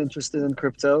always been interested in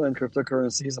crypto and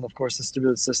cryptocurrencies, and of course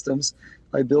distributed systems.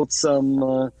 I built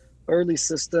some early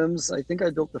systems. I think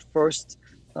I built the first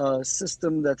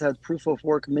system that had proof of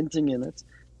work minting in it.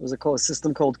 It was a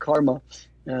system called Karma,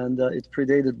 and it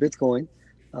predated Bitcoin.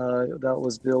 That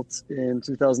was built in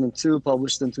 2002,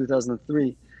 published in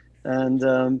 2003, and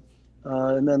then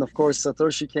of course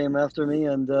Satoshi came after me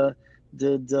and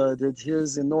did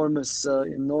his enormous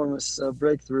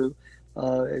breakthrough.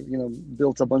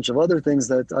 Built a bunch of other things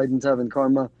that I didn't have in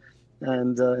Karma,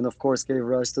 and of course gave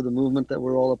rise to the movement that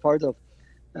we're all a part of.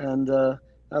 And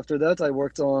after that, I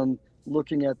worked on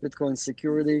looking at Bitcoin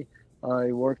security.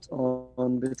 I worked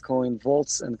on Bitcoin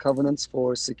vaults and covenants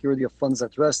for security of funds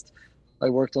at rest. I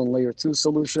worked on layer 2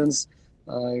 solutions.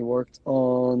 I worked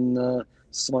on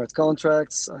smart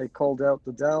contracts. I called out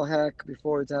the DAO hack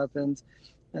before it happened.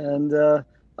 And I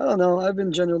don't know, I've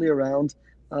been generally around.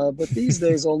 But these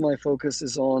days, all my focus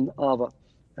is on AVA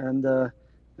and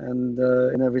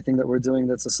everything that we're doing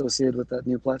that's associated with that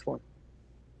new platform.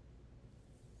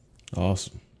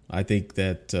 Awesome. I think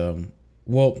that,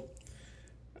 well,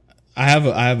 I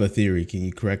have a theory. Can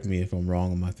you correct me if I'm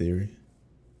wrong on my theory?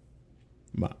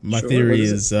 My Sure, theory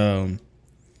is so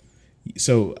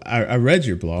I read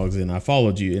your blogs and I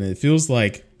followed you, and it feels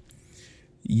like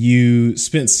you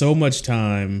spent so much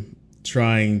time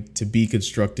trying to be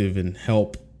constructive and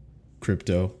help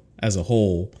crypto as a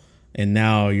whole, and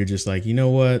now you're just like, you know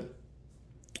what?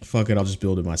 Fuck it, I'll just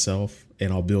build it myself,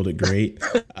 and I'll build it great.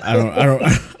 I don't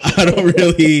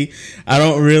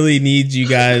really need you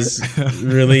guys.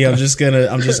 Really, I'm just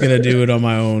gonna do it on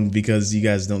my own because you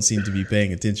guys don't seem to be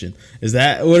paying attention. Is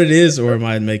that what it is, or am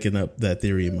I making up that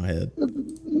theory in my head?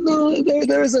 No,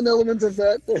 there is an element of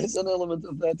that.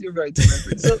 You're right.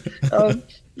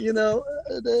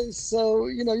 So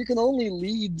you can only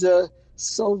lead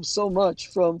so much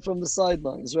from the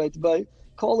sidelines, right? By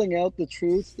calling out the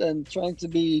truth and trying to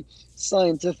be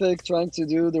scientific, trying to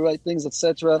do the right things,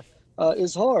 etc.,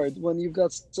 is hard when you've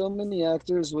got so many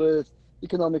actors with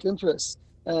economic interests,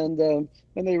 and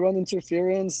when they run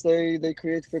interference, they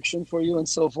create friction for you and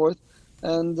so forth,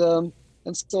 and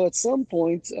so at some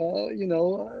point,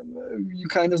 you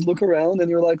kind of look around and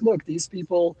you're like, look, these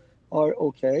people are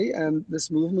okay, and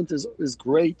this movement is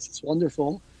great, it's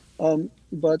wonderful,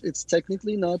 but it's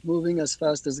technically not moving as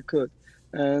fast as it could,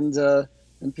 and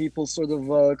people sort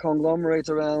of conglomerate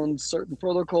around certain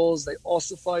protocols. They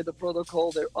ossify the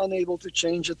protocol. They're unable to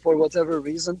change it for whatever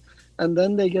reason, and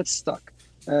then they get stuck.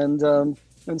 And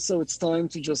so it's time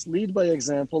to just lead by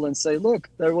example and say, look,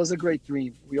 there was a great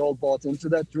dream. We all bought into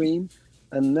that dream,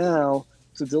 and now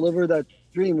to deliver that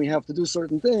dream, we have to do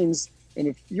certain things. And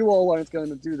if you all aren't going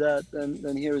to do that, then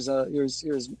here's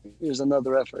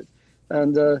another effort.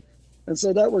 And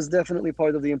so that was definitely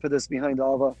part of the impetus behind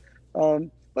AVA.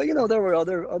 But there were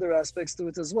other aspects to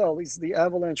it as well. The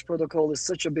Avalanche protocol is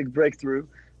such a big breakthrough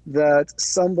that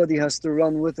somebody has to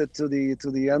run with it to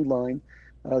the end line,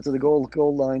 to the goal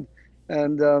line,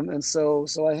 and so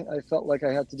I felt like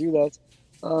I had to do that.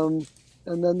 And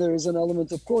then there is an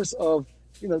element, of course, of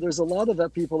there's a lot of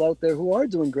people out there who are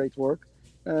doing great work,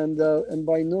 and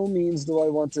by no means do I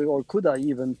want to, or could I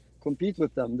even compete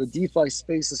with them. The DeFi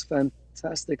space is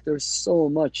fantastic. There's so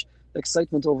much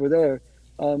excitement over there.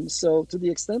 So to the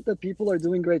extent that people are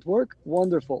doing great work,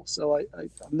 wonderful. So I'm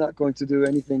not going to do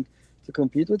anything to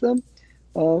compete with them.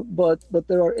 But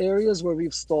there are areas where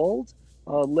we've stalled.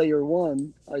 Layer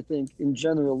one, I think in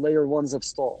general, layer ones have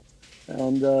stalled,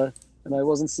 and I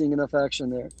wasn't seeing enough action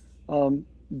there.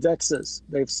 Dexes,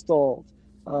 they've stalled.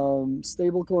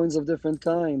 Stable coins of different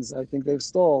kinds, I think they've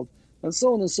stalled, and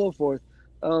so on and so forth.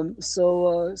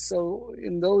 So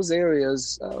in those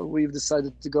areas, we've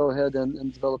decided to go ahead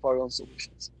and develop our own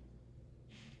solutions.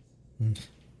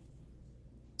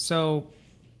 So,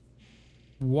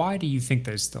 why do you think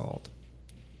they stalled?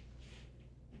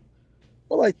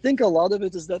 Well, I think a lot of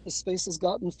it is that the space has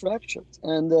gotten fractured,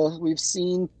 and we've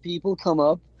seen people come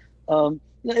up.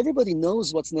 Everybody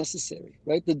knows what's necessary,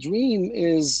 right? The dream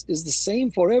is the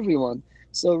same for everyone.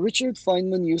 So Richard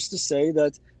Feynman used to say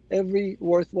that every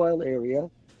worthwhile area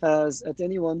has, at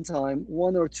any one time,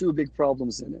 one or two big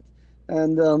problems in it,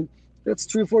 and that's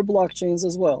true for blockchains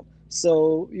as well.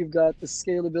 So you've got the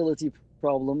scalability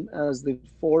problem as the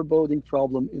foreboding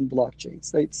problem in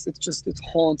blockchains. It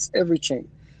haunts every chain.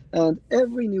 And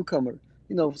every newcomer,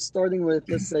 starting with,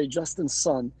 let's say, Justin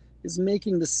Sun, is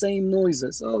making the same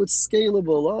noises. Oh, it's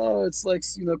scalable. Oh, it's like,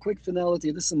 quick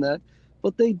finality, this and that.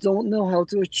 But they don't know how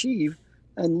to achieve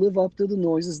and live up to the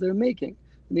noises they're making.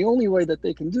 And the only way that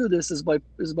they can do this is by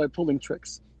pulling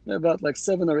tricks. There are about like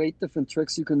 7 or 8 different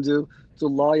tricks you can do to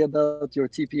lie about your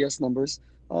TPS numbers.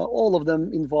 All of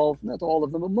them involve, not all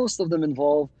of them, but most of them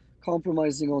involve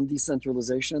compromising on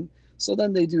decentralization. So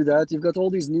then they do that. You've got all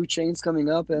these new chains coming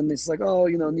up, and it's like, oh,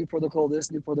 new protocol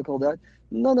this, new protocol that.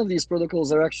 None of these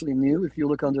protocols are actually new if you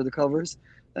look under the covers,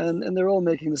 and they're all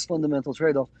making this fundamental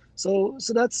trade-off. So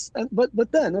that's,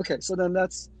 but then, okay, so then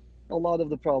that's a lot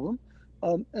of the problem.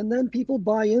 And then people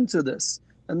buy into this.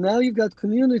 And now you've got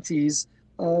communities,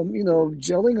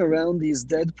 gelling around these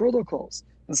dead protocols.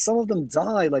 And some of them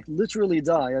die, like literally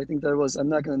die. I think I'm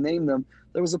not going to name them.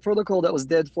 There was a protocol that was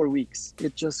dead for weeks.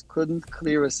 It just couldn't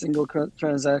clear a single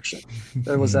transaction.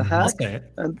 There was a hack,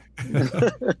 and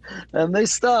and they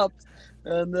stopped.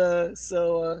 And and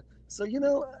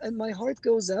my heart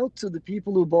goes out to the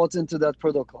people who bought into that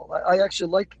protocol. I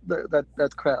actually like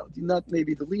that crowd. Not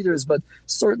maybe the leaders, but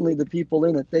certainly the people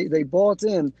in it. They bought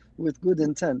in with good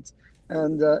intent,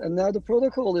 and now the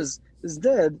protocol is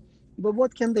dead. But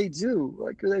what can they do?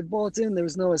 Like, they bought in,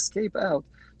 there's no escape out.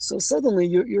 So suddenly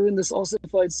you're in this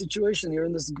ossified situation. You're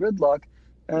in this gridlock,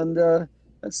 and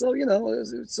so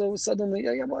so suddenly,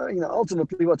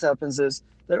 ultimately what happens is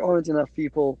there aren't enough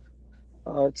people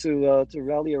to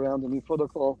rally around a new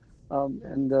protocol,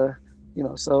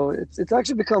 so it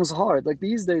actually becomes hard. Like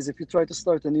these days, if you try to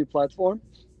start a new platform,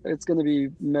 it's going to be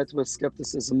met with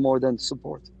skepticism more than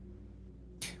support.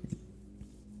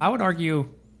 I would argue.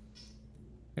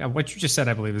 Yeah, what you just said,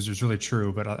 I believe, is really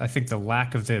true. But I think the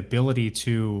lack of the ability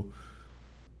to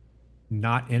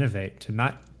not innovate, to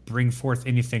not bring forth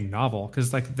anything novel,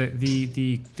 because like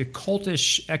the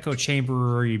cultish echo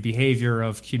chambery behavior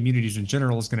of communities in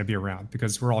general is going to be around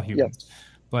because we're all humans. Yep.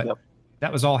 But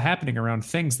that was all happening around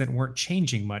things that weren't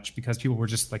changing much because people were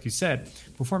just, like you said,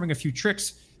 performing a few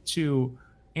tricks to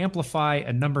amplify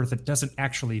a number that doesn't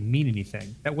actually mean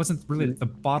anything. That wasn't really the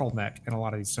bottleneck in a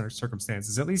lot of these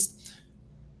circumstances, at least.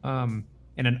 In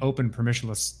an open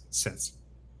permissionless sense.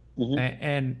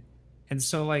 And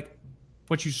so like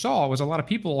what you saw was a lot of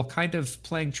people kind of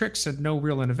playing tricks and no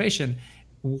real innovation.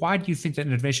 Why do you think that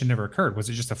innovation never occurred? Was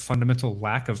it just a fundamental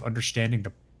lack of understanding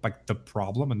the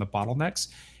problem and the bottlenecks,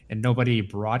 and nobody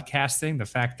broadcasting the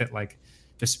fact that like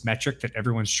this metric that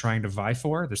everyone's trying to vie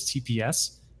for, this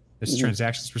TPS, this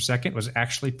transactions per second, was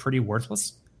actually pretty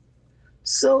worthless?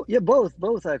 So yeah,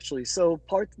 both actually. So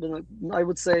I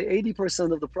would say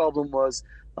 80% of the problem was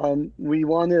we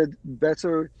wanted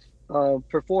better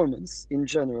performance in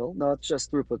general, not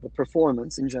just throughput, but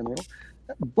performance in general.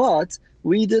 But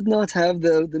we did not have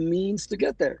the means to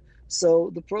get there. So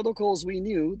the protocols we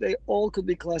knew, they all could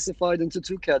be classified into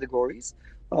 2 categories: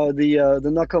 the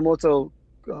Nakamoto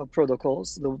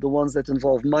protocols, the ones that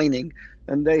involve mining,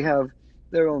 and they have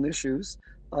their own issues.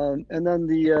 And then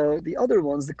the other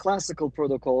ones, the classical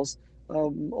protocols,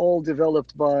 all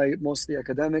developed by mostly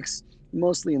academics,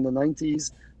 mostly in the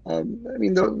 90s.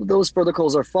 Those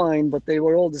protocols are fine, but they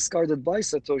were all discarded by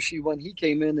Satoshi when he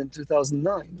came in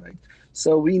 2009, right?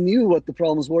 So we knew what the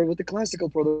problems were with the classical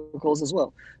protocols as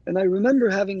well. And I remember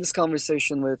having this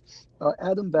conversation with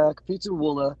Adam Back, Peter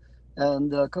Woola,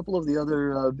 and a couple of the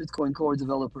other Bitcoin Core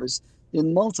developers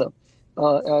in Malta.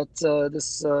 At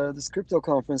this crypto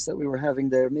conference that we were having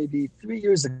there maybe 3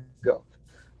 years ago.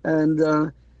 And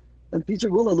Peter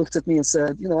Woola looked at me and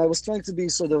said, I was trying to be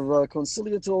sort of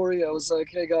conciliatory. I was like,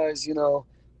 hey guys,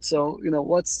 So,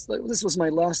 this was my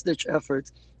last ditch effort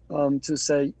to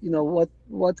say,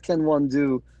 what can one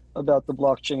do about the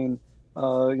blockchain,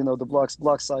 the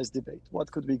block size debate?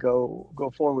 What could we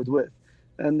go forward with?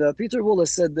 And Peter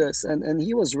Willis said this, and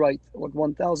he was right, like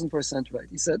 1000% right.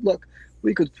 He said, look,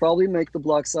 we could probably make the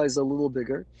block size a little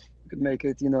bigger. We could make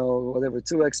it, whatever,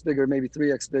 2x bigger, maybe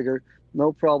 3x bigger,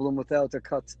 no problem without a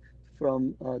cut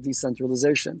from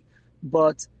decentralization.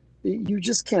 But you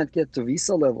just can't get to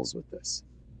Visa levels with this.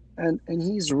 And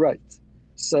he's right.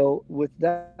 So with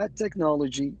that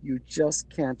technology, you just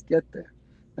can't get there.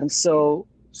 And so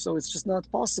it's just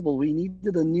not possible. We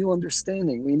needed a new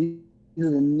understanding. We needed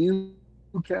a new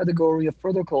category of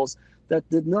protocols that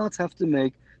did not have to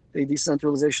make a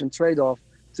decentralization trade-off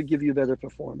to give you better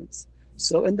performance.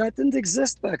 So, and that didn't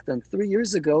exist back then. 3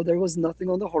 years ago, there was nothing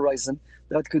on the horizon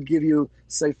that could give you,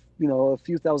 say, a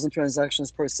few thousand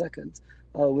transactions per second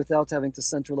without having to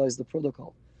centralize the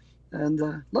protocol. And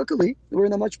luckily, we're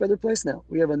in a much better place now.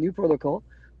 We have a new protocol,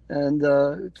 and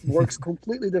it works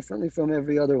completely differently from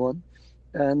every other one.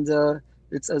 And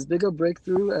it's as big a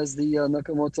breakthrough as the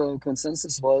Nakamoto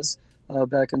consensus was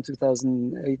back in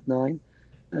 2008-9.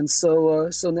 And so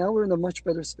now we're in a much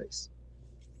better space.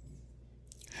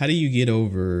 How do you get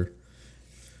over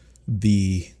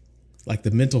the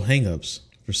mental hangups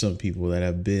for some people that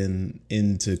have been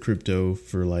into crypto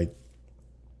for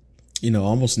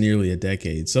almost nearly a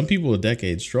decade? Some people a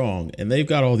decade strong, and they've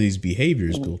got all these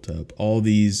behaviors built up, all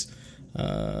these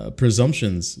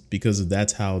presumptions because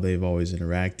that's how they've always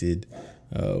interacted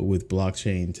with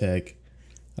blockchain tech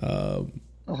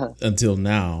until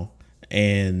now.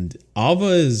 And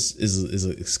AVA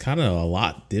is kind of a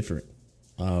lot different.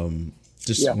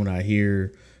 When I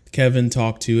hear Kevin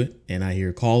talk to it and I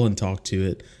hear Colin talk to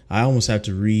it, I almost have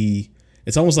to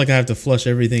it's almost like I have to flush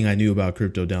everything I knew about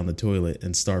crypto down the toilet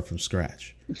and start from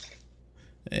scratch.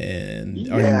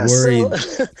 And are you worried?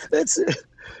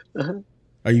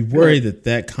 Are you worried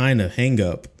that kind of hang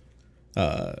up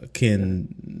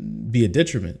can be a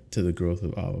detriment to the growth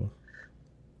of AVA?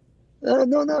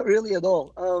 No, not really at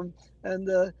all.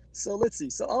 So let's see.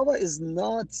 So AVA is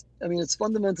not, it's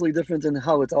fundamentally different in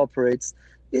how it operates.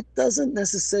 It doesn't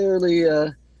necessarily,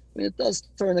 it does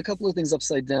turn a couple of things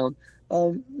upside down,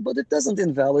 but it doesn't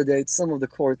invalidate some of the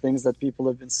core things that people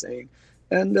have been saying.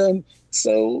 And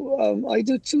so I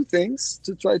do two things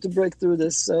to try to break through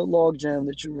this logjam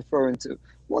that you're referring to.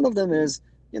 One of them is,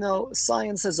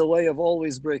 science has a way of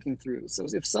always breaking through. So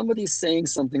if somebody's saying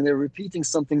something, they're repeating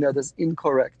something that is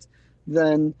incorrect,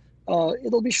 then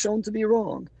it'll be shown to be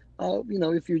wrong.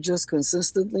 If you just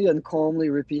consistently and calmly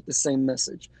repeat the same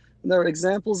message. And there are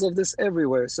examples of this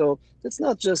everywhere. So it's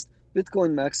not just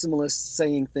Bitcoin maximalists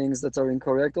saying things that are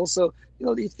incorrect. Also, the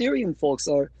Ethereum folks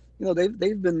are,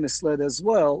 they've been misled as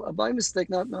well by mistake,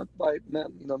 not by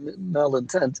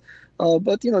malintent,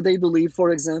 but they believe, for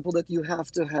example, that you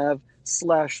have to have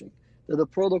slashing, that a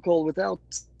protocol without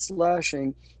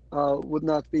slashing would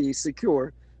not be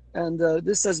secure, and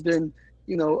this has been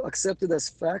accepted as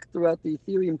fact throughout the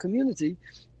Ethereum community.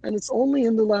 And it's only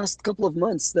in the last couple of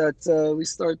months that we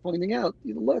start pointing out,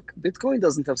 look, Bitcoin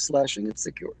doesn't have slashing; it's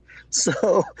secure.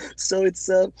 So it's,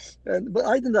 but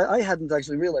I hadn't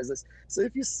actually realized this. So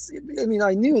if you see,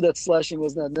 I knew that slashing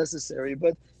was not necessary,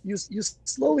 but you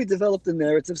slowly develop the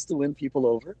narratives to win people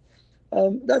over.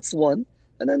 That's one.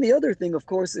 And then the other thing, of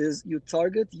course, is you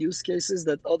target use cases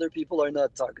that other people are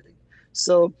not targeting.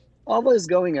 So AVA is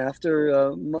going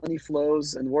after money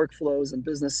flows and workflows and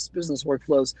business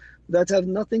workflows that have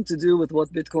nothing to do with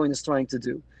what Bitcoin is trying to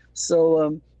do.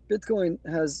 So Bitcoin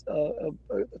has a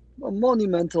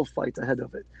monumental fight ahead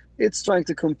of it. It's trying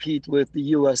to compete with the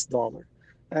US dollar.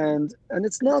 And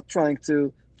it's not trying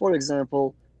to, for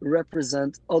example,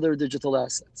 represent other digital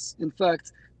assets. In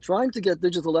fact, trying to get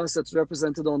digital assets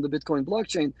represented on the Bitcoin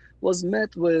blockchain was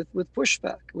met with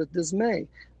pushback, with dismay.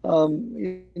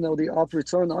 The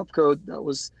return opcode that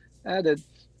was added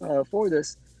for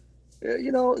this,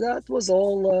 that was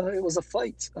all, it was a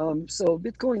fight. So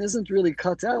Bitcoin isn't really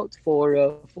cut out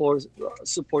for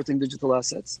supporting digital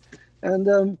assets. And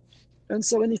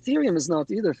so Ethereum is not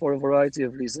either, for a variety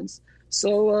of reasons.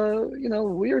 So,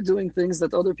 we're doing things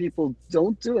that other people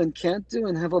don't do and can't do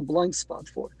and have a blind spot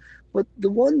for. But the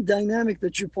one dynamic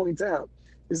that you point out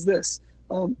is this.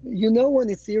 When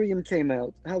Ethereum came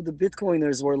out, how the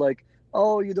Bitcoiners were like,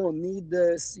 oh, you don't need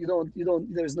this.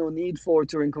 There's no need for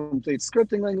Turing-complete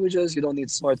scripting languages. You don't need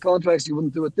smart contracts. You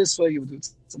wouldn't do it this way. You would do it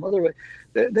some other way.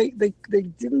 They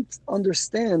didn't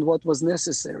understand what was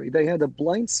necessary. They had a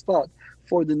blind spot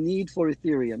for the need for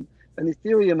Ethereum. And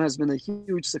Ethereum has been a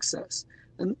huge success.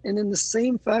 And in the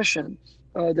same fashion,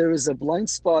 there is a blind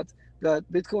spot that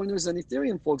Bitcoiners and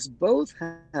Ethereum folks both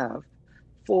have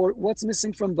for what's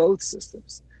missing from both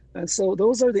systems. And so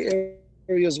those are the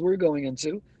areas we're going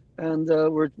into, and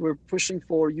we're pushing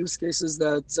for use cases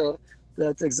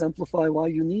that exemplify why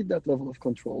you need that level of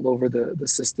control over the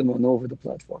system and over the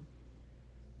platform.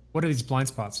 What are these blind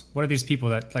spots? What are these people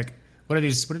that like? What are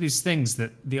these things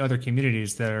that the other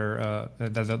communities that are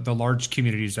the large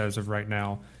communities as of right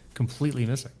now completely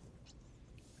missing?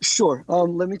 Sure.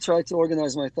 Let me try to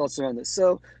organize my thoughts around this.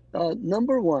 So,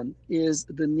 number one is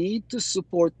the need to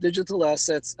support digital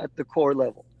assets at the core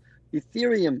level.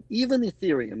 Ethereum, even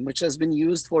Ethereum, which has been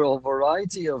used for a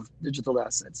variety of digital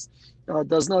assets,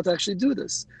 does not actually do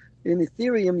this. In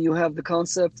Ethereum, you have the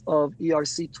concept of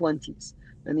ERC20s.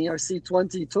 An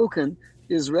ERC20 token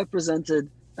is represented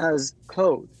as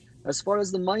code. As far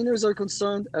as the miners are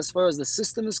concerned, as far as the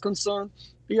system is concerned,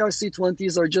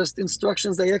 ERC20s are just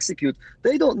instructions they execute.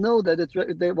 They don't know that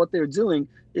what they're doing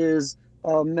is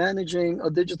managing a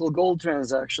digital gold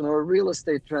transaction or a real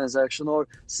estate transaction or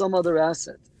some other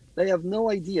asset. They have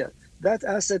no idea. That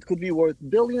asset could be worth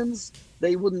billions.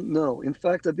 They wouldn't know. In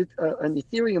fact, an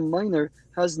Ethereum miner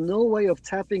has no way of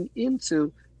tapping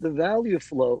into the value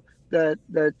flow that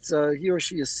he or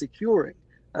she is securing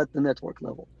at the network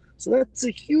level. So that's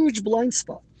a huge blind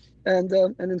spot. And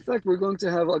in fact, we're going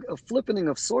to have a flippening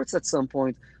of sorts at some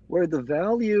point where the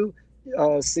value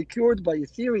secured by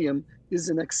Ethereum is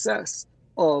in excess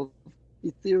of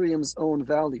Ethereum's own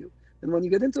value. And when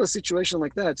you get into a situation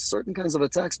like that, certain kinds of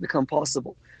attacks become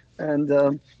possible.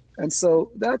 And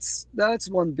so that's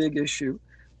one big issue.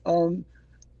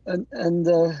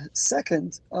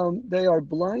 Second, they are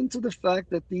blind to the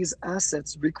fact that these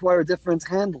assets require different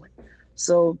handling.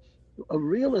 So a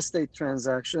real estate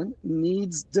transaction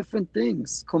needs different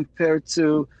things compared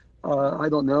to, I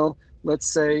don't know, let's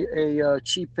say a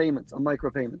cheap payment, a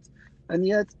micropayment. And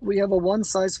yet we have a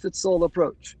one-size-fits-all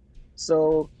approach.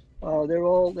 So they're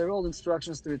all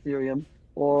instructions to Ethereum,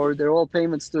 or they're all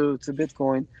payments to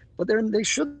Bitcoin, but they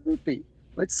shouldn't be.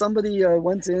 Right? Somebody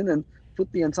went in and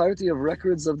put the entirety of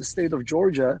records of the state of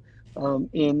Georgia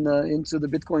into the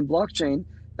Bitcoin blockchain,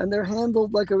 and they're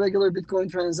handled like a regular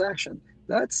Bitcoin transaction.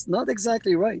 That's not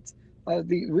exactly right.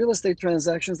 The real estate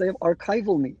transactions, they have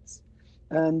archival needs.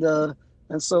 And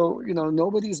so,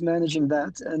 nobody's managing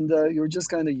that. And you're just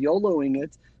kind of YOLOing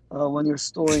it when you're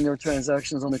storing your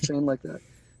transactions on a chain like that.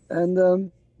 And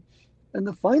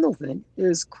the final thing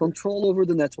is control over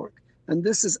the network. And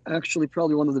this is actually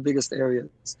probably one of the biggest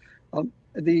areas.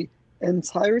 The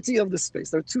entirety of the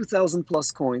space, there are 2,000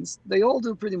 plus coins. They all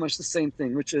do pretty much the same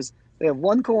thing, which is they have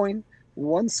one coin,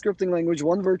 one scripting language,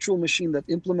 one virtual machine that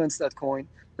implements that coin,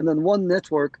 and then one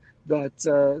network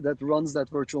that runs that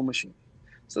virtual machine.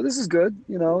 So this is good,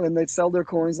 and they sell their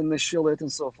coins and they shill it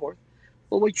and so forth.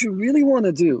 But what you really want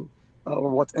to do, or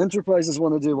what enterprises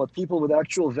want to do, what people with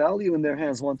actual value in their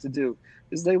hands want to do,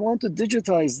 is they want to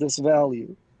digitize this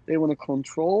value. They want to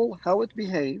control how it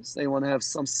behaves. They want to have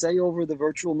some say over the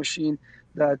virtual machine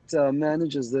that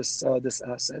manages this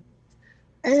asset.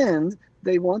 And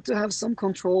they want to have some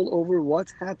control over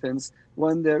what happens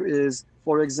when there is,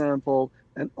 for example,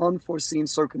 an unforeseen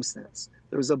circumstance.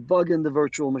 There's a bug in the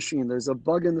virtual machine. There's a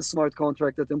bug in the smart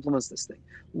contract that implements this thing.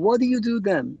 What do you do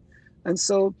then? And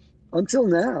so until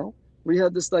now, we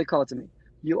had this dichotomy.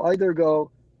 You either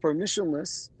go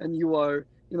permissionless and you are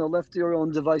left to your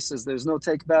own devices. There's no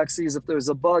take backsies. If there's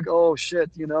a bug, oh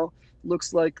shit,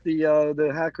 looks like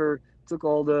the hacker took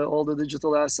all the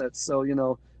digital assets. So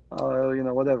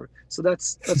whatever. So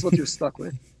that's what you're stuck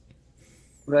with,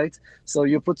 right? So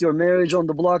you put your marriage on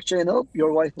the blockchain. Oh,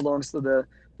 your wife belongs to the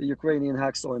Ukrainian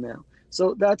hacksaw now.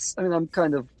 So I'm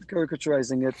kind of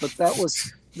caricaturizing it, but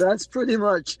that's pretty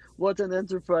much what an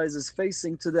enterprise is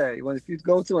facing today. If you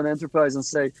go to an enterprise and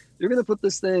say, you're going to put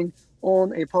this thing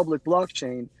on a public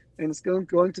blockchain and it's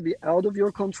going to be out of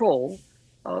your control,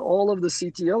 all of the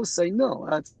CTOs say, no,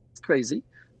 that's crazy.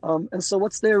 And so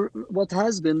what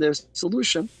has been their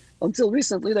solution until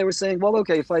recently, they were saying, well,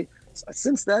 okay,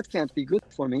 since that can't be good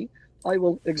for me, I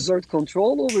will exert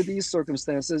control over these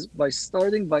circumstances by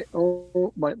starting my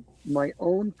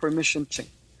own permission chain.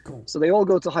 Cool. So they all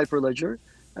go to Hyperledger,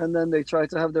 and then they try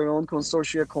to have their own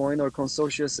consortia coin or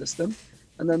consortia system,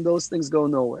 and then those things go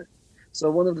nowhere. So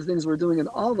one of the things we're doing in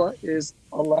AVA is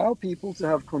allow people to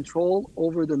have control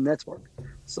over the network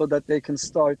so that they can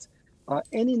start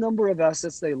any number of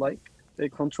assets they like. They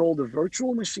control the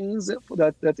virtual machines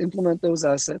that implement those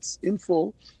assets in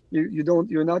full.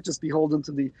 You're not just beholden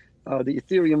to the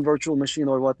Ethereum virtual machine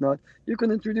or whatnot. You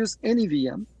can introduce any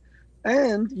VM,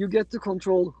 and you get to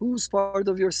control who's part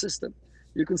of your system.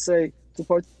 You can say, to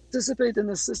participate in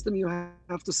the system, you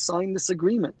have to sign this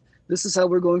agreement. This is how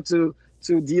we're going to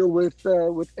deal with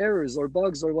errors or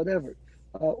bugs or whatever.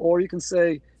 Or you can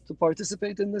say, to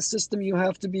participate in this system, you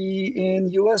have to be in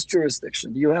U.S.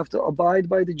 jurisdiction. You have to abide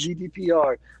by the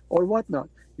GDPR or whatnot.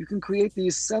 You can create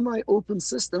these semi-open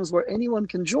systems where anyone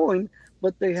can join,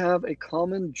 but they have a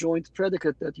common joint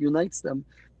predicate that unites them,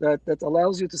 that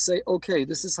allows you to say, okay,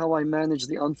 this is how I manage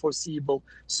the unforeseeable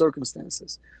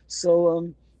circumstances.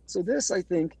 So this, I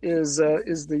think, is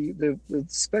the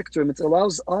spectrum. It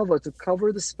allows AVA to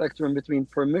cover the spectrum between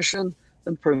permission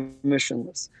and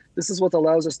permissionless. This is what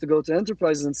allows us to go to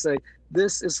enterprises and say,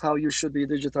 this is how you should be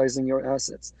digitizing your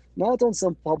assets. Not on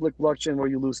some public blockchain where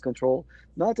you lose control,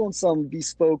 not on some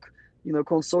bespoke,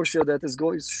 consortia that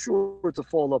is sure to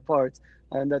fall apart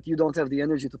and that you don't have the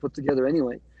energy to put together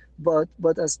anyway. But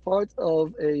as part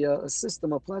of a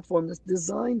system, a platform that's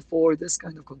designed for this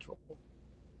kind of control.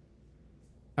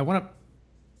 I want to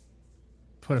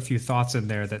put a few thoughts in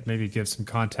there that maybe give some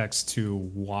context to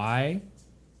why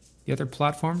the other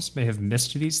platforms may have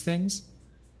missed these things,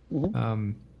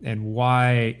 and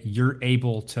why you're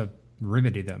able to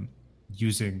remedy them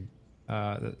using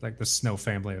like the Snow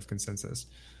family of consensus.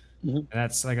 And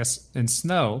that's, I guess, in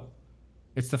Snow,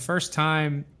 it's the first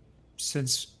time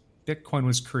since Bitcoin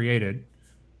was created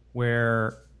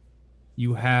where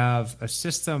you have a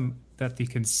system that the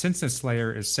consensus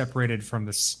layer is separated from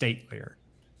the state layer,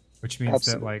 which means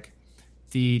Absolutely. that like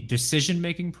the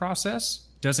decision-making process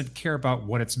doesn't care about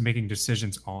what it's making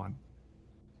decisions on.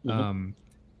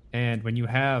 And when you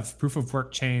have proof of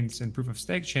work chains and proof of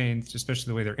stake chains,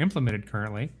 especially the way they're implemented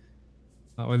currently,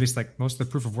 or at least like most of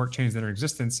the proof of work chains that are in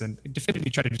existence, and Definity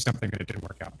tried to do something and it didn't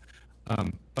work out.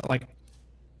 But like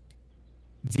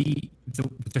the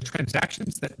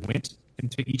transactions that went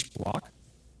into each block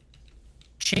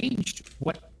changed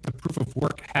what the proof of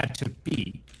work had to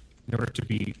be in order to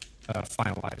be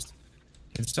finalized.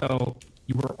 And so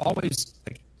you were always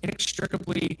like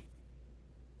inextricably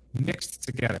mixed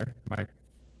together.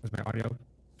 Was my audio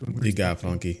doing weird? You got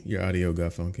funky. Your audio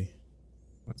got funky.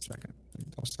 1 second.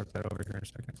 I'll start that over here in a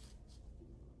second.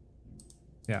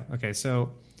 Yeah. Okay.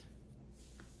 So,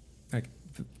 like,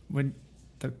 when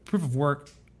the proof of work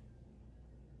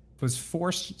was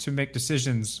forced to make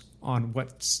decisions on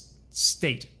what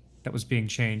state that was being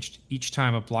changed each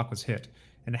time a block was hit,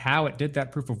 and how it did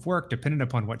that proof of work depended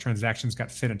upon what transactions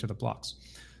got fit into the blocks,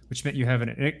 which meant you have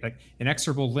an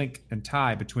inexorable link and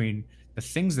tie between the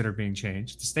things that are being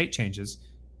changed, the state changes,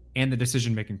 and the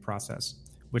decision-making process,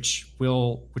 which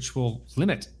will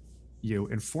limit you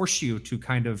and force you to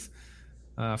kind of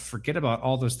forget about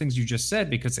all those things you just said,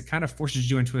 because it kind of forces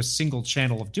you into a single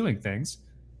channel of doing things.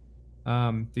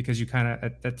 Because you kind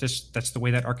of that's the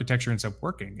way that architecture ends up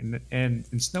working,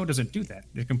 and Snow doesn't do that.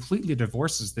 It completely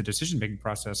divorces the decision-making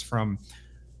process from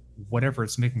whatever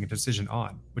it's making a decision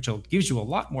on, which gives you a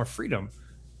lot more freedom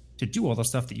to do all the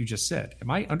stuff that you just said.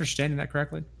 Am I understanding that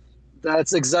correctly?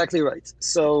 That's exactly right.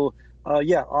 So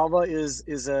yeah, AVA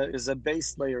is a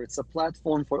base layer. It's a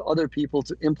platform for other people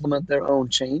to implement their own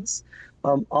chains.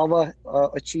 AVA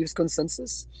achieves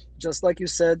consensus, just like you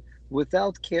said,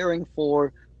 without caring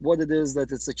for what it is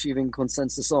that it's achieving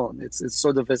consensus on. It's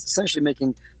sort of essentially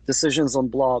making decisions on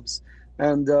blobs,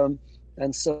 and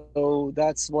so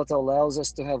that's what allows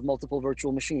us to have multiple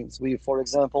virtual machines. We, for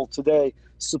example, today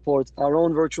support our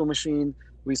own virtual machine.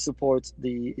 We support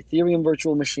the Ethereum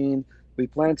virtual machine. We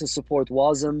plan to support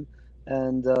WASM,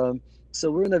 and so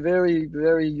we're in a very,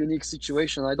 very unique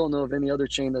situation. I don't know of any other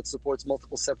chain that supports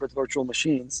multiple separate virtual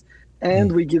machines,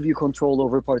 and we give you control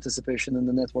over participation in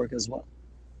the network as well.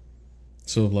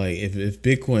 So like if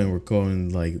Bitcoin were going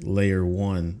like layer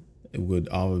 1, it would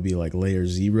all be like layer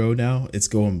 0 now. It's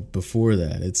going before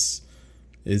that. It's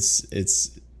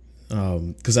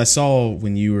because I saw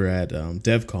when you were at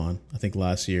DevCon, I think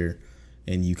last year,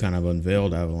 and you kind of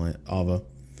unveiled AVA.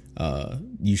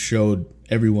 You showed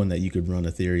everyone that you could run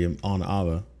Ethereum on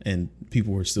AVA, and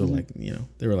people were still like,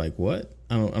 they were like, "What?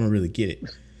 I don't really get it."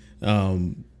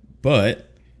 But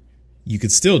you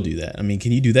could still do that. I mean,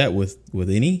 can you do that with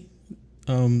any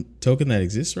token that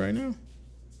exists right now,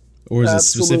 or is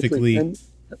Absolutely. it specifically?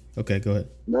 Okay, go ahead.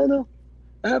 No,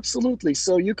 absolutely.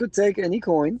 So you could take any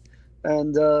coin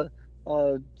and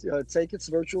take its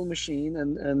virtual machine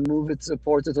and move it,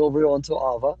 port it over onto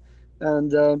AVA,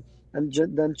 and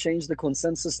then change the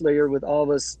consensus layer with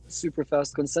AVA's super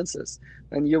fast consensus,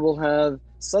 and you will have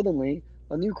suddenly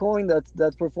a new coin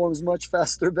that performs much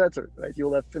faster, better. Right?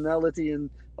 You'll have finality in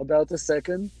about a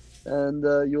second, and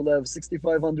you'll have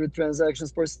 6,500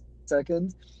 transactions per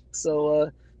second.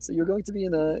 So you're going to be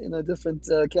in a different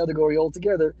category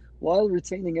altogether, while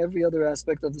retaining every other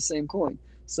aspect of the same coin.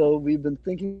 So we've been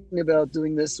thinking about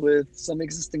doing this with some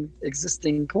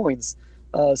existing coins.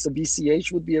 So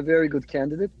BCH would be a very good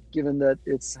candidate, given that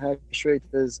its hash rate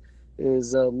is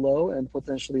low and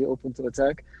potentially open to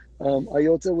attack.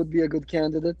 IOTA would be a good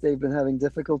candidate. They've been having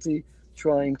difficulty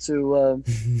trying to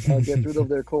get rid of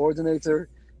their coordinator,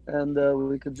 and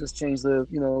we could just change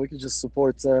we could just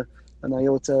support an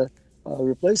IOTA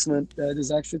replacement that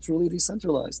is actually truly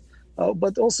decentralized.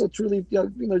 But also truly,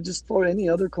 just for any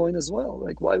other coin as well.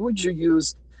 Like, why would you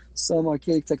use some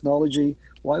archaic technology?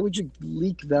 Why would you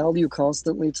leak value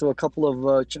constantly to a couple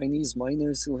of Chinese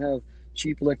miners who have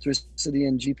cheap electricity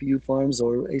and GPU farms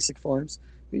or ASIC farms?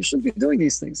 You shouldn't be doing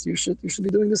these things. You should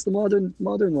be doing this the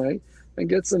modern way and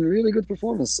get some really good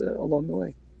performance along the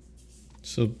way.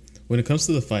 So when it comes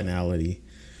to the finality,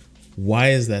 why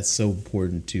is that so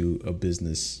important to a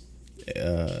business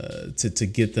to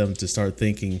get them to start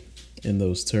thinking in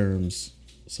those terms?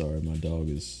 Sorry, my dog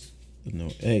is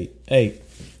hey.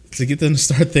 To get them to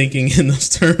start thinking in those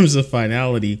terms of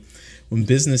finality, when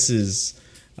businesses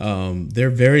they're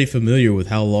very familiar with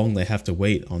how long they have to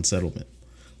wait on settlement.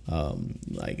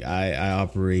 Like I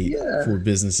operate for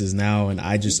businesses now, and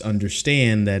I just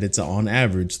understand that it's on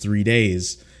average 3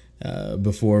 days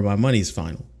before my money's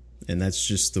final. And that's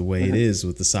just the way it is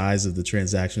with the size of the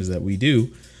transactions that we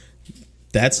do.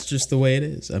 That's just the way it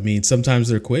is. I mean, sometimes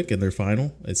they're quick and they're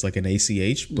final. It's like an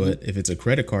ACH, but if it's a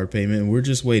credit card payment, we're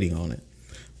just waiting on it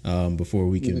before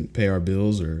we can pay our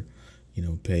bills or,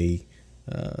 pay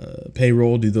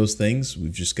payroll, do those things.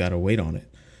 We've just got to wait on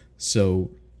it.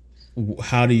 So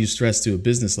how do you stress to a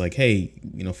business like, hey,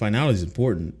 finality is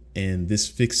important and this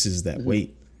fixes that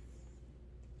wait?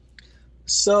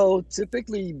 So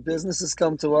typically businesses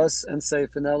come to us and say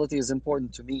finality is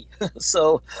important to me.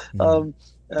 So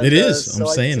it is. I'm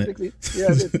saying it.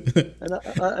 Yeah, and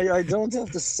I don't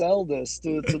have to sell this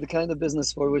to the kind of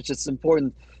business for which it's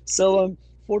important. So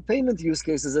for payment use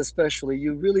cases especially,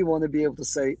 you really want to be able to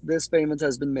say this payment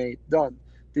has been made, done,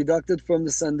 deducted from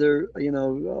the sender,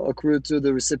 accrued to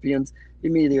the recipient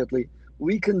immediately.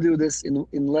 We can do this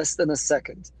in less than a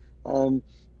second.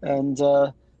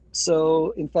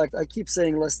 So, in fact, I keep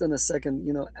saying less than a second.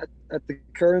 At the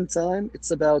current time,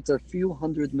 it's about a few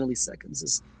hundred milliseconds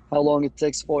is how long it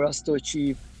takes for us to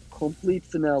achieve complete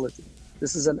finality.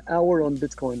 This is an hour on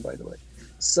Bitcoin, by the way.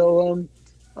 So,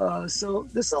 so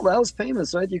this allows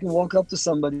payments, right? You can walk up to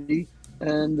somebody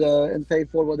and pay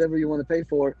for whatever you want to pay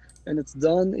for, and it's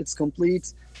done. It's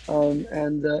complete,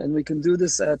 and we can do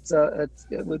this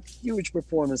with huge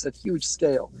performance at huge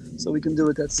scale. So we can do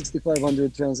it at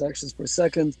 6,500 transactions per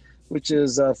second, which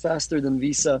is faster than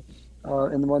Visa.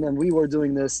 And when we were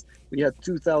doing this, we had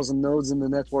 2,000 nodes in the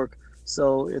network.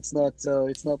 So it's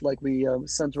not like we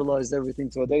centralized everything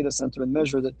to a data center and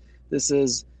measured it. This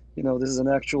is an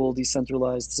actual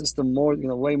decentralized system,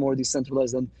 way more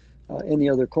decentralized than any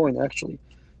other coin actually.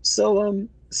 So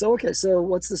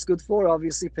what's this good for?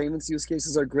 Obviously, payments use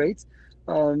cases are great.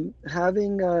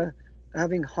 Having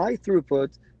high throughput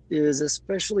is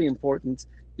especially important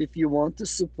if you want to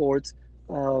support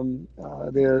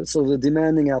the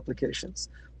demanding applications.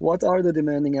 What are the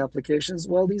demanding applications?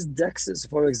 Well, these DEXs,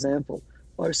 for example,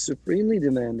 are supremely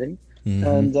demanding,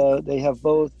 and they have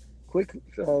both quick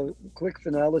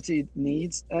finality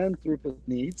needs and throughput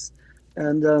needs.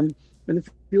 And if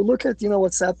you look at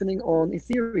what's happening on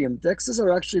Ethereum, DEXs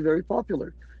are actually very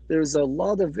popular. There's a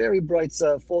lot of very bright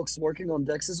folks working on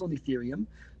DEXs on Ethereum,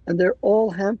 and they're all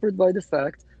hampered by the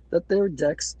fact that their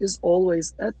DEX is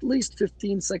always at least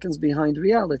 15 seconds behind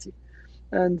reality.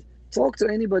 And talk to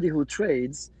anybody who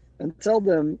trades and tell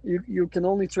them you can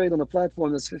only trade on a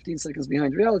platform that's 15 seconds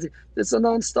behind reality. It's a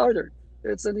non-starter.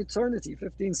 It's an eternity.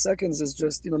 15 seconds is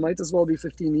just, might as well be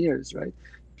 15 years, right?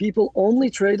 People only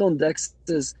trade on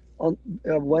DEXs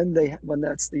when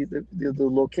that's the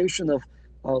location of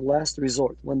last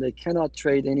resort, when they cannot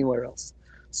trade anywhere else.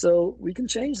 So we can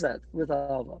change that with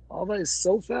AVA. AVA is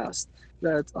so fast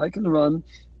that I can run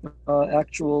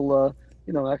actual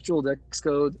DEX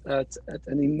code at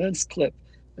an immense clip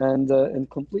and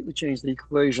completely change the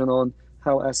equation on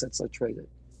how assets are traded.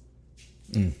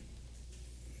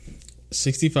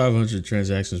 6,500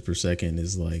 transactions per second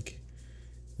isn't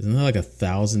that like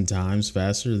 1,000 times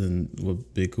faster than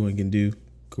what Bitcoin can do,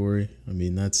 Corey? I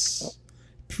mean, that's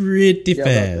pretty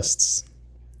fast.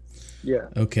 Yeah.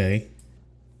 Okay.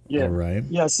 Yeah. All right.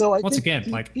 Yeah. So once again,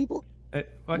 people. I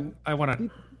want to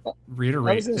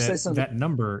reiterate that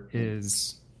number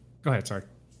is. Go ahead. Sorry.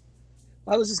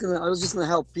 I was just gonna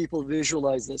help people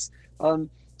visualize this.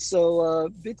 So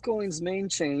Bitcoin's main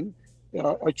chain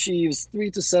achieves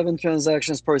 3 to 7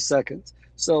 transactions per second.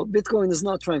 So Bitcoin is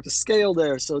not trying to scale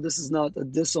there. So this is not a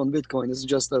diss on Bitcoin. This is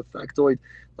just a factoid.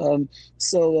 Um,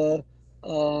 so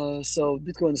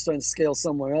Bitcoin is trying to scale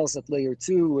somewhere else at layer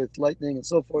 2 with Lightning and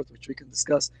so forth, which we can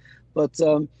discuss. But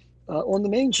on the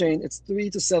main chain, it's 3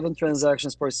 to 7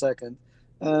 transactions per second.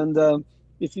 And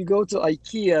if you go to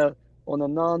IKEA on a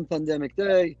non-pandemic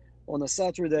day, on a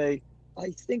Saturday, I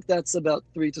think that's about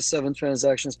 3 to 7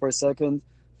 transactions per second.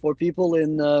 For people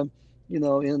in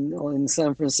in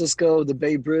San Francisco, the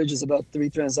Bay Bridge is about 3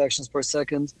 transactions per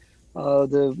second.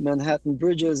 The Manhattan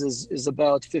Bridges is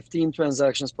about 15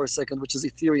 transactions per second, which is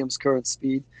Ethereum's current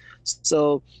speed.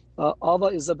 So AVA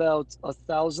is about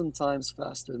 1,000 times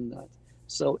faster than that.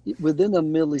 So within a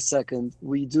millisecond,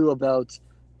 we do about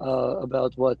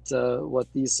what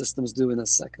these systems do in a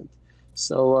second.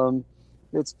 So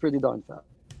it's pretty darn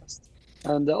fast.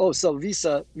 And so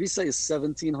Visa is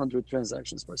 1,700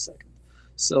 transactions per second.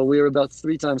 So we're about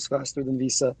 3 times faster than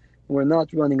Visa. We're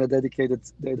not running a dedicated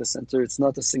data center. It's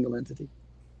not a single entity.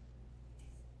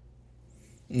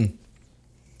 I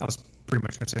was pretty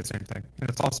much going to say the same thing. And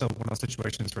it's also one of those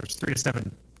situations where it's 3 to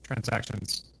 7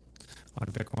 transactions on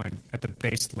Bitcoin at the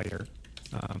base layer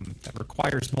that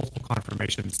requires multiple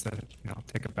confirmations that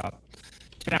take about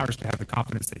 10 hours to have the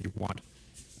confidence that you want.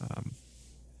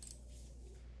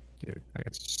 Dude, I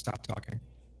got to stop talking.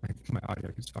 My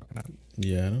audio keeps talking out.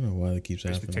 Yeah, I don't know why that keeps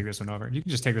happening. Take this one over. You can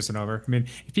just take this one over. I mean,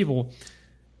 if people,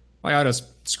 my audio's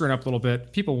screwing up a little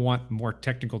bit. People want more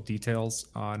technical details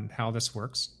on how this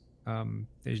works.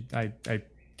 I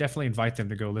definitely invite them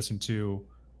to go listen to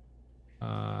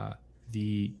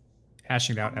the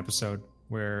Hashing It Out episode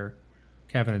where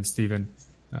Kevin and Steven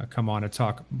come on and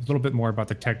talk a little bit more about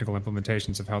the technical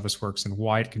implementations of how this works and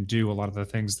why it can do a lot of the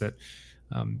things that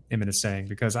Emin is saying,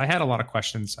 because I had a lot of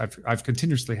questions. I've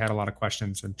continuously had a lot of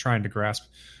questions and trying to grasp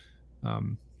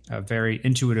a very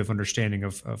intuitive understanding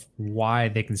of why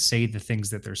they can say the things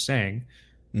that they're saying.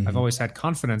 Mm-hmm. I've always had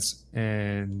confidence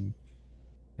in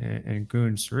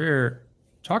Gun Sarir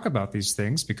talk about these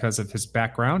things because of his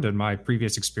background and my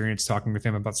previous experience talking with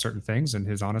him about certain things and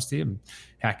his honesty and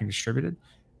hacking distributed.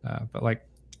 But like,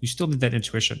 you still need that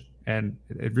intuition, and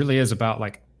it really is about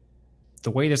like, the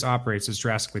way this operates is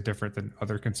drastically different than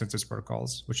other consensus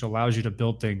protocols, which allows you to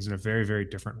build things in a very, very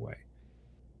different way,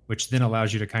 which then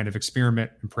allows you to kind of experiment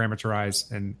and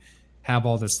parameterize and have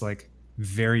all this like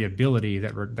variability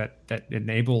that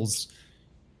enables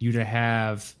you to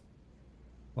have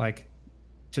like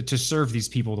to serve these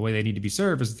people the way they need to be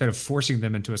served, instead of forcing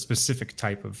them into a specific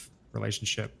type of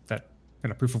relationship that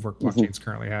kind of proof of work blockchains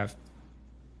currently have.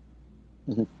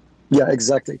 Mm-hmm. Yeah,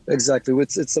 exactly.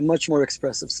 It's a much more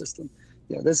expressive system.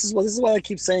 Yeah, this is why I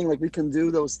keep saying like we can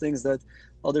do those things that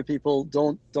other people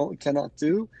cannot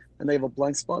do, and they have a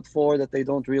blind spot for, that they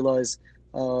don't realize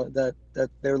that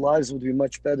their lives would be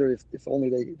much better if only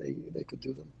they could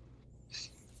do them.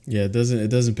 Yeah, it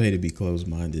doesn't pay to be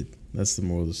closed-minded. That's the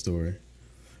moral of the story.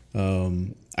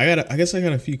 I guess I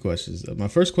got a few questions. My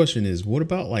first question is, what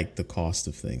about like the cost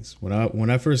of things? When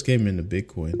I first came into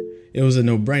Bitcoin, it was a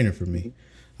no-brainer for me.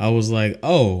 I was like,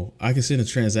 oh, I can send a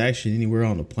transaction anywhere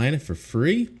on the planet for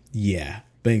free? Yeah,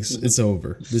 banks, it's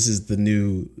over. This is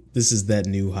that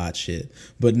new hot shit.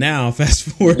 But now, fast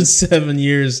forward 7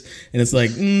 years, and it's like,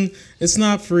 it's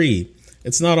not free.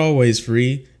 It's not always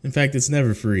free. In fact, it's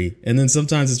never free. And then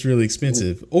sometimes it's really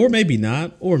expensive. Or maybe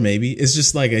not. Or maybe it's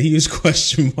just like a huge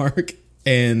question mark.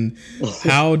 And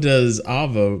how does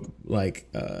AVA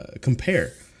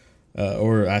compare?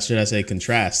 Or should I say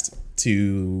contrast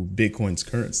to Bitcoin's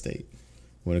current state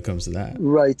when it comes to that?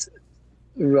 Right.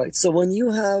 So when you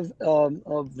have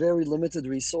a very limited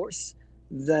resource,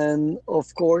 then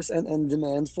of course, and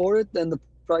demand for it, then the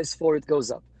price for it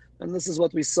goes up. And this is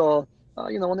what we saw,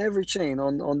 on every chain,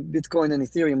 on Bitcoin and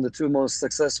Ethereum, the two most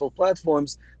successful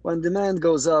platforms. When demand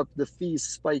goes up, the fees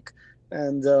spike,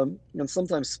 and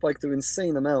sometimes spike to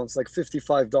insane amounts, like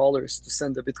 $55 to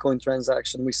send a Bitcoin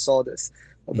transaction. We saw this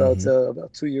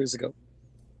about 2 years ago.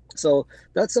 So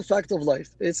that's a fact of life.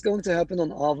 It's going to happen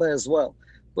on AVA as well,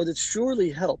 but it surely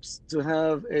helps to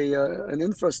have an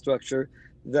infrastructure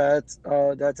that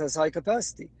has high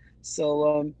capacity.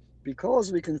 So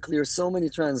because we can clear so many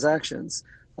transactions,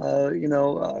 by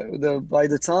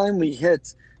the time we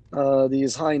hit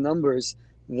these high numbers,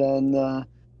 then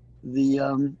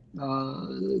the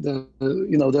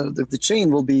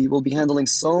chain will be handling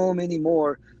so many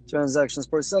more transactions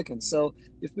per second. So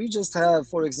if we just have,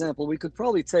 for example, we could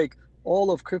probably take all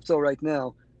of crypto right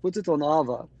now, put it on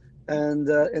AVA, and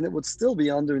it would still be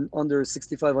under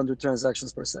 6,500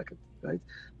 transactions per second, right?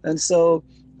 And so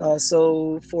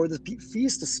So for the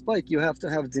fees to spike, you have to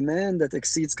have demand that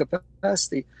exceeds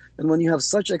capacity. And when you have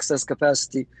such excess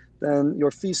capacity, then your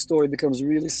fee story becomes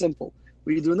really simple.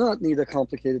 We do not need a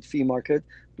complicated fee market.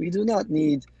 We do not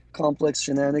need complex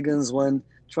shenanigans when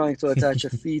trying to attach a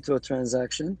fee to a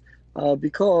transaction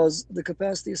because the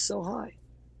capacity is so high.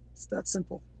 It's that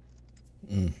simple.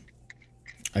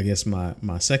 I guess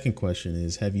my second question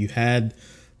is, have you had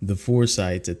the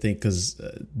foresight to think, because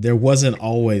there wasn't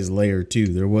always layer 2,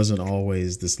 there wasn't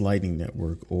always this lightning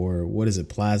network, or what is it,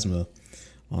 plasma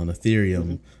on Ethereum.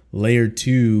 Mm-hmm. Layer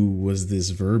 2 was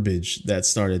this verbiage that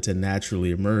started to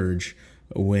naturally emerge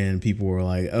when people were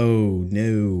like, oh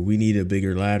no, we need a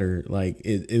bigger ladder. Like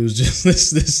it was just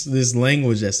this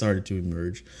language that started to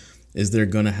emerge. Is there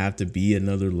going to have to be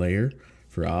another layer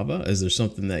for AVA? Is there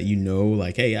something that,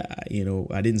 like, hey,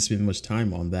 I didn't spend much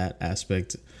time on that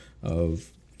aspect of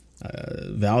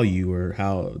value or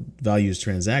how value is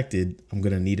transacted. I'm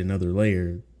going to need another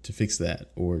layer to fix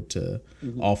that or to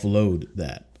offload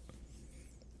that.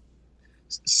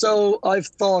 So I've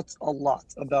thought a lot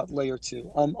about layer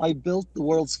 2. I built the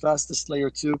world's fastest layer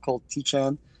 2 called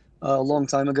T-Chan a long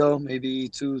time ago, maybe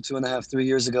 2.5, 3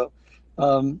 years ago.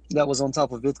 That was on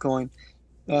top of Bitcoin.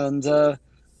 And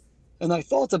I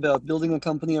thought about building a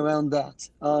company around that.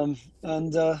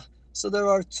 So there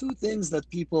are two things that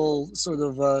people sort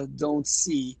of don't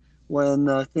see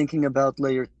when thinking about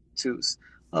layer 2s.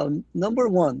 Number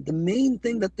one, the main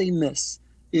thing that they miss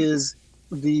is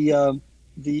the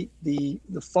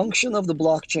function of the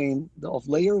blockchain of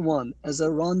layer 1 as a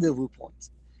rendezvous point.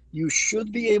 You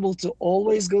should be able to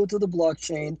always go to the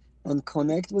blockchain and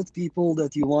connect with people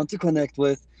that you want to connect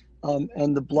with.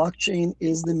 And the blockchain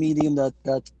is the medium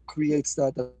that creates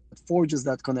that forges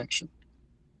that connection.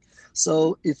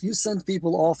 So if you send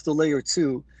people off to layer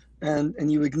 2 and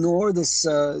you ignore this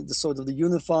the sort of the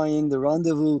unifying, the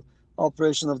rendezvous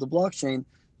operation of the blockchain,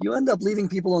 you end up leaving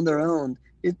people on their own.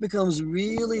 It becomes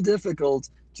really difficult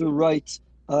to write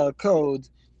code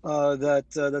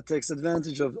that takes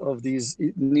advantage of these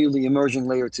newly emerging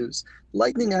layer 2s.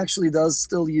 Lightning actually does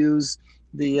still use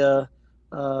the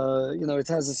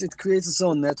it creates its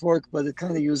own network, but it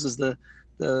kind of uses the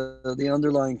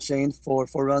underlying chain for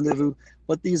rendezvous.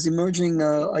 But these emerging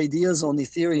ideas on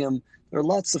Ethereum, there are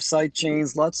lots of side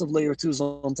chains, lots of layer 2s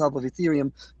on top of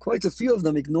Ethereum. Quite a few of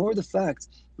them ignore the fact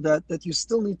that you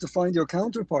still need to find your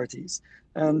counterparties.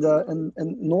 And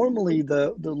normally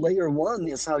the layer 1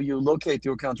 is how you locate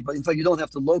your counterparty. In fact, you don't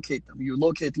have to locate them. You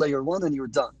locate layer 1 and you're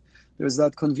done. There's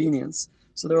that convenience.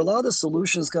 So there are a lot of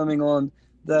solutions coming on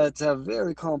that have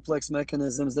very complex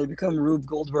mechanisms. They become Rube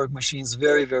Goldberg machines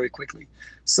very, very quickly.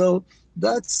 So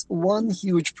that's one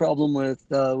huge problem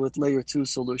with layer 2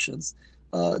 solutions.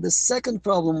 The second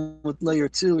problem with layer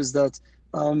 2 is that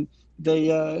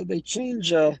they change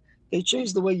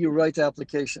the way you write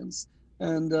applications,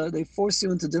 and they force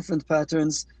you into different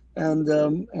patterns, and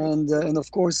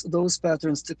of course those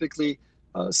patterns typically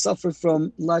suffer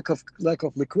from lack of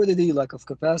liquidity, lack of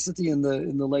capacity in the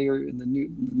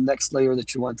next layer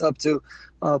that you went up to.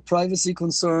 Privacy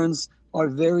concerns are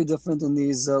very different in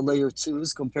these layer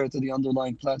 2s compared to the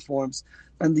underlying platforms,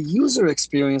 and the user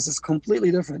experience is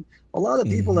completely different. A lot of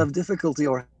people have difficulty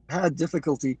or had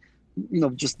difficulty,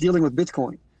 just dealing with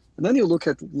Bitcoin, and then you look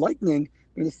at Lightning,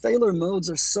 and the failure modes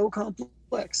are so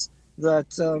complex that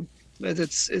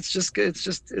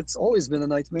it's always been a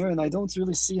nightmare, and I don't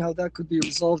really see how that could be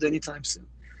resolved anytime soon.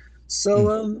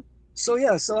 So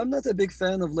I'm not a big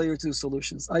fan of layer 2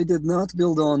 solutions. I did not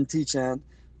build on T-Chan.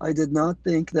 I did not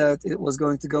think that it was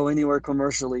going to go anywhere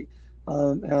commercially.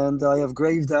 And I have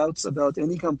grave doubts about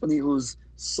any company who's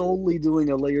solely doing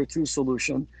a layer 2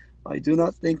 solution. I do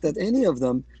not think that any of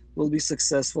them will be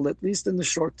successful, at least in the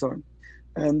short term.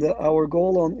 And our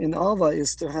goal in AVA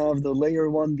is to have the layer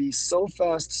 1 be so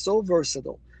fast, so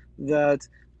versatile, that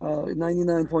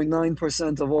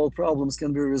 99.9% of all problems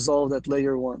can be resolved at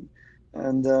layer 1.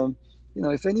 And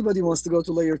if anybody wants to go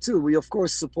to layer 2, we of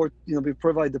course support, we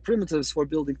provide the primitives for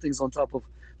building things on top of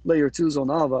layer 2s on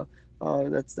AVA.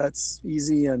 That's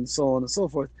easy, and so on and so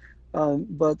forth.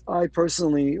 But I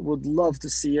personally would love to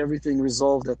see everything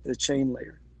resolved at the chain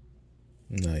layer.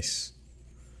 Nice.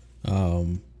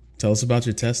 Tell us about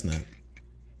your testnet.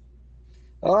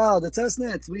 The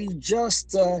testnet. We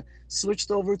just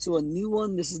switched over to a new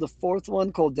one. This is the fourth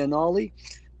one, called Denali.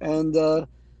 And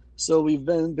so we've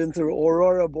been through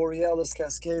Aurora, Borealis,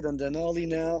 Cascade, and Denali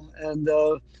now. And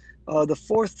the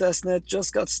fourth testnet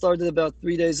just got started about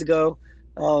 3 days ago.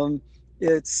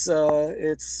 It's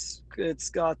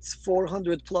got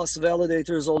 400 plus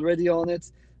validators already on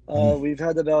it. We've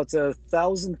had about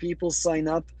 1,000 people sign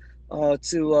up.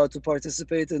 to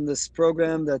participate in this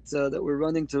program that we're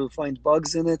running to find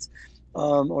bugs in it,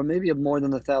 or maybe more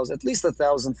than 1,000, at least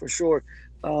 1,000 for sure.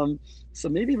 So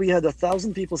maybe we had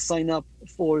 1,000 people sign up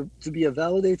to be a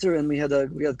validator, and we had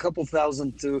a couple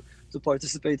thousand to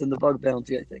participate in the bug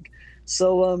bounty, I think.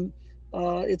 So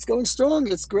it's going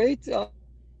strong. It's great.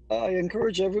 I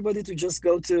encourage everybody to just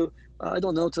go to, I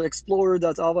don't know, to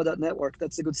explorer.ava.network.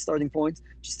 That's a good starting point.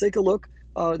 Just take a look.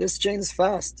 This chain is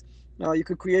fast. You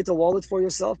could create a wallet for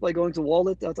yourself by going to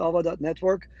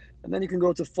wallet.ava.network, and then you can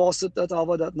go to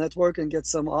faucet.ava.network and get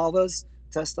some AVAs,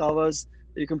 test AVAs.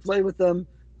 You can play with them.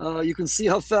 You can see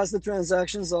how fast the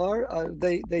transactions are.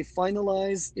 They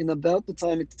finalize in about the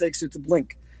time it takes you to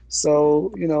blink.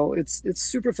 So, it's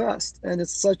super fast, and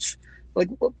it's such, like,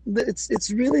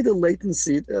 it's really the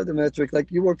latency, the metric.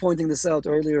 Like you were pointing this out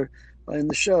earlier in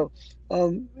the show.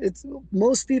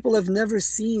 Most people have never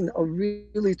seen a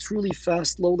really truly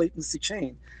fast, low latency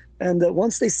chain, and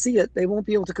once they see it, they won't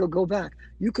be able to go back.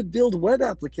 You could build web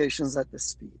applications at this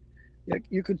speed.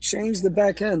 You could change the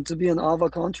back end to be an AVA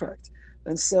contract,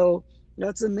 and so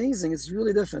that's amazing. It's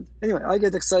really different. Anyway, I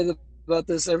get excited about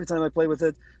this every time I play with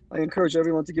it. I encourage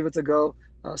everyone to give it a go.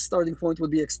 Starting point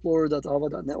would be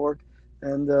explorer.ava.network,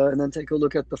 and then take a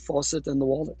look at the faucet and the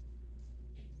wallet.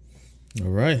 All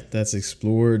right, that's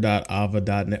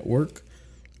explorer.ava.network.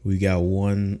 We got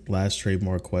one last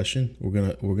trademark question.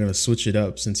 We're gonna switch it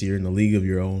up since you're in the league of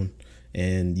your own,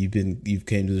 and you've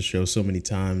came to the show so many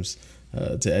times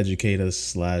to educate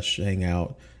us / hang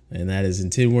out, and that is, in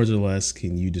 10 words or less,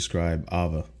 can you describe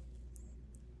AVA?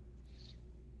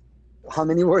 How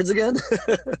many words again?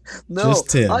 No, just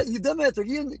 10. Demeter,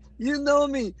 you know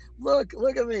me.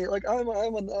 Look at me. Like I'm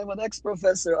an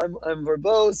ex-professor. I'm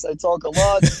verbose. I talk a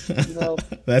lot.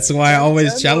 That's why I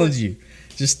always challenge you.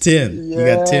 Just 10. Yeah, you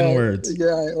got 10 words.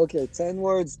 Yeah. Okay. 10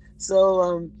 words.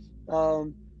 So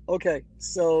okay.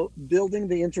 So building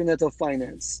the Internet of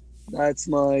Finance. That's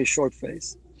my short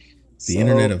phrase. The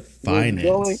Internet of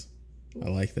Finance. I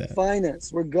like that.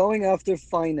 Finance. We're going after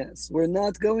finance. We're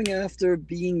not going after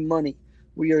being money.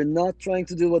 We are not trying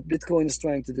to do what Bitcoin is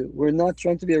trying to do. We're not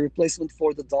trying to be a replacement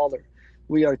for the dollar.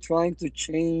 We are trying to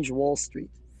change Wall Street.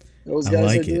 Those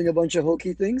guys are doing a bunch of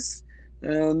hokey things,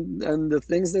 and the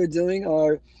things they're doing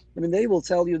are, they will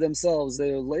tell you themselves,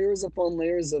 they are layers upon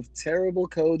layers of terrible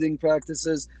coding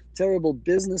practices, terrible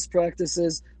business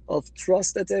practices, of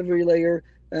trust at every layer,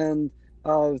 and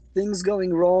things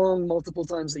going wrong multiple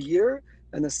times a year,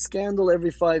 and a scandal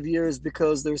every 5 years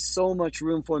because there's so much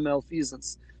room for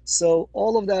malfeasance. So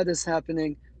all of that is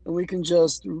happening, and we can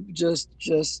just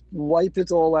wipe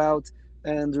it all out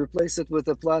and replace it with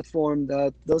a platform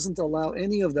that doesn't allow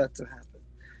any of that to happen.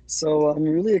 So I'm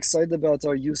really excited about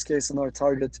our use case and our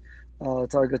target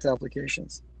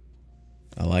applications.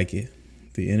 I like it.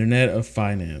 The Internet of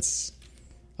Finance.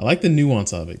 I like the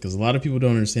nuance of it, because a lot of people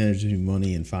don't understand there's between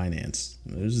money and finance.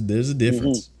 There's a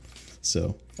difference. Mm-hmm.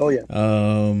 So. Oh yeah.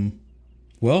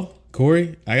 Well,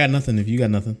 Corey, I got nothing. If you got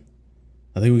nothing,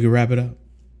 I think we can wrap it up.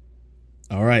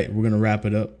 All right, we're gonna wrap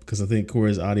it up because I think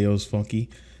Corey's audio is funky.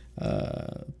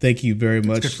 Thank you very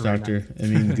much, Dr.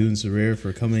 Emin Gunsarir,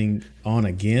 for coming on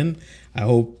again. I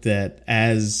hope that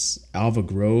as AVA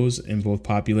grows in both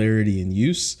popularity and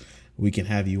use, we can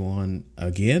have you on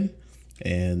again,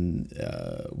 and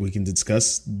we can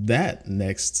discuss that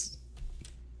next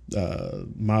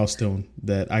milestone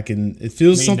that it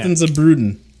feels mainnet. Something's a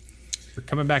brooding. We're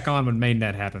coming back on when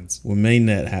mainnet happens. When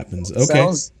mainnet happens.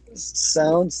 Okay.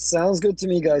 Sounds good to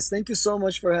me, guys. Thank you so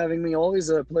much for having me. Always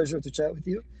a pleasure to chat with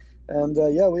you. And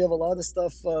yeah, we have a lot of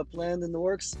stuff planned in the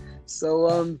works. So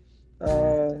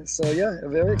yeah,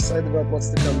 I'm very excited about what's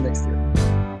to come next year.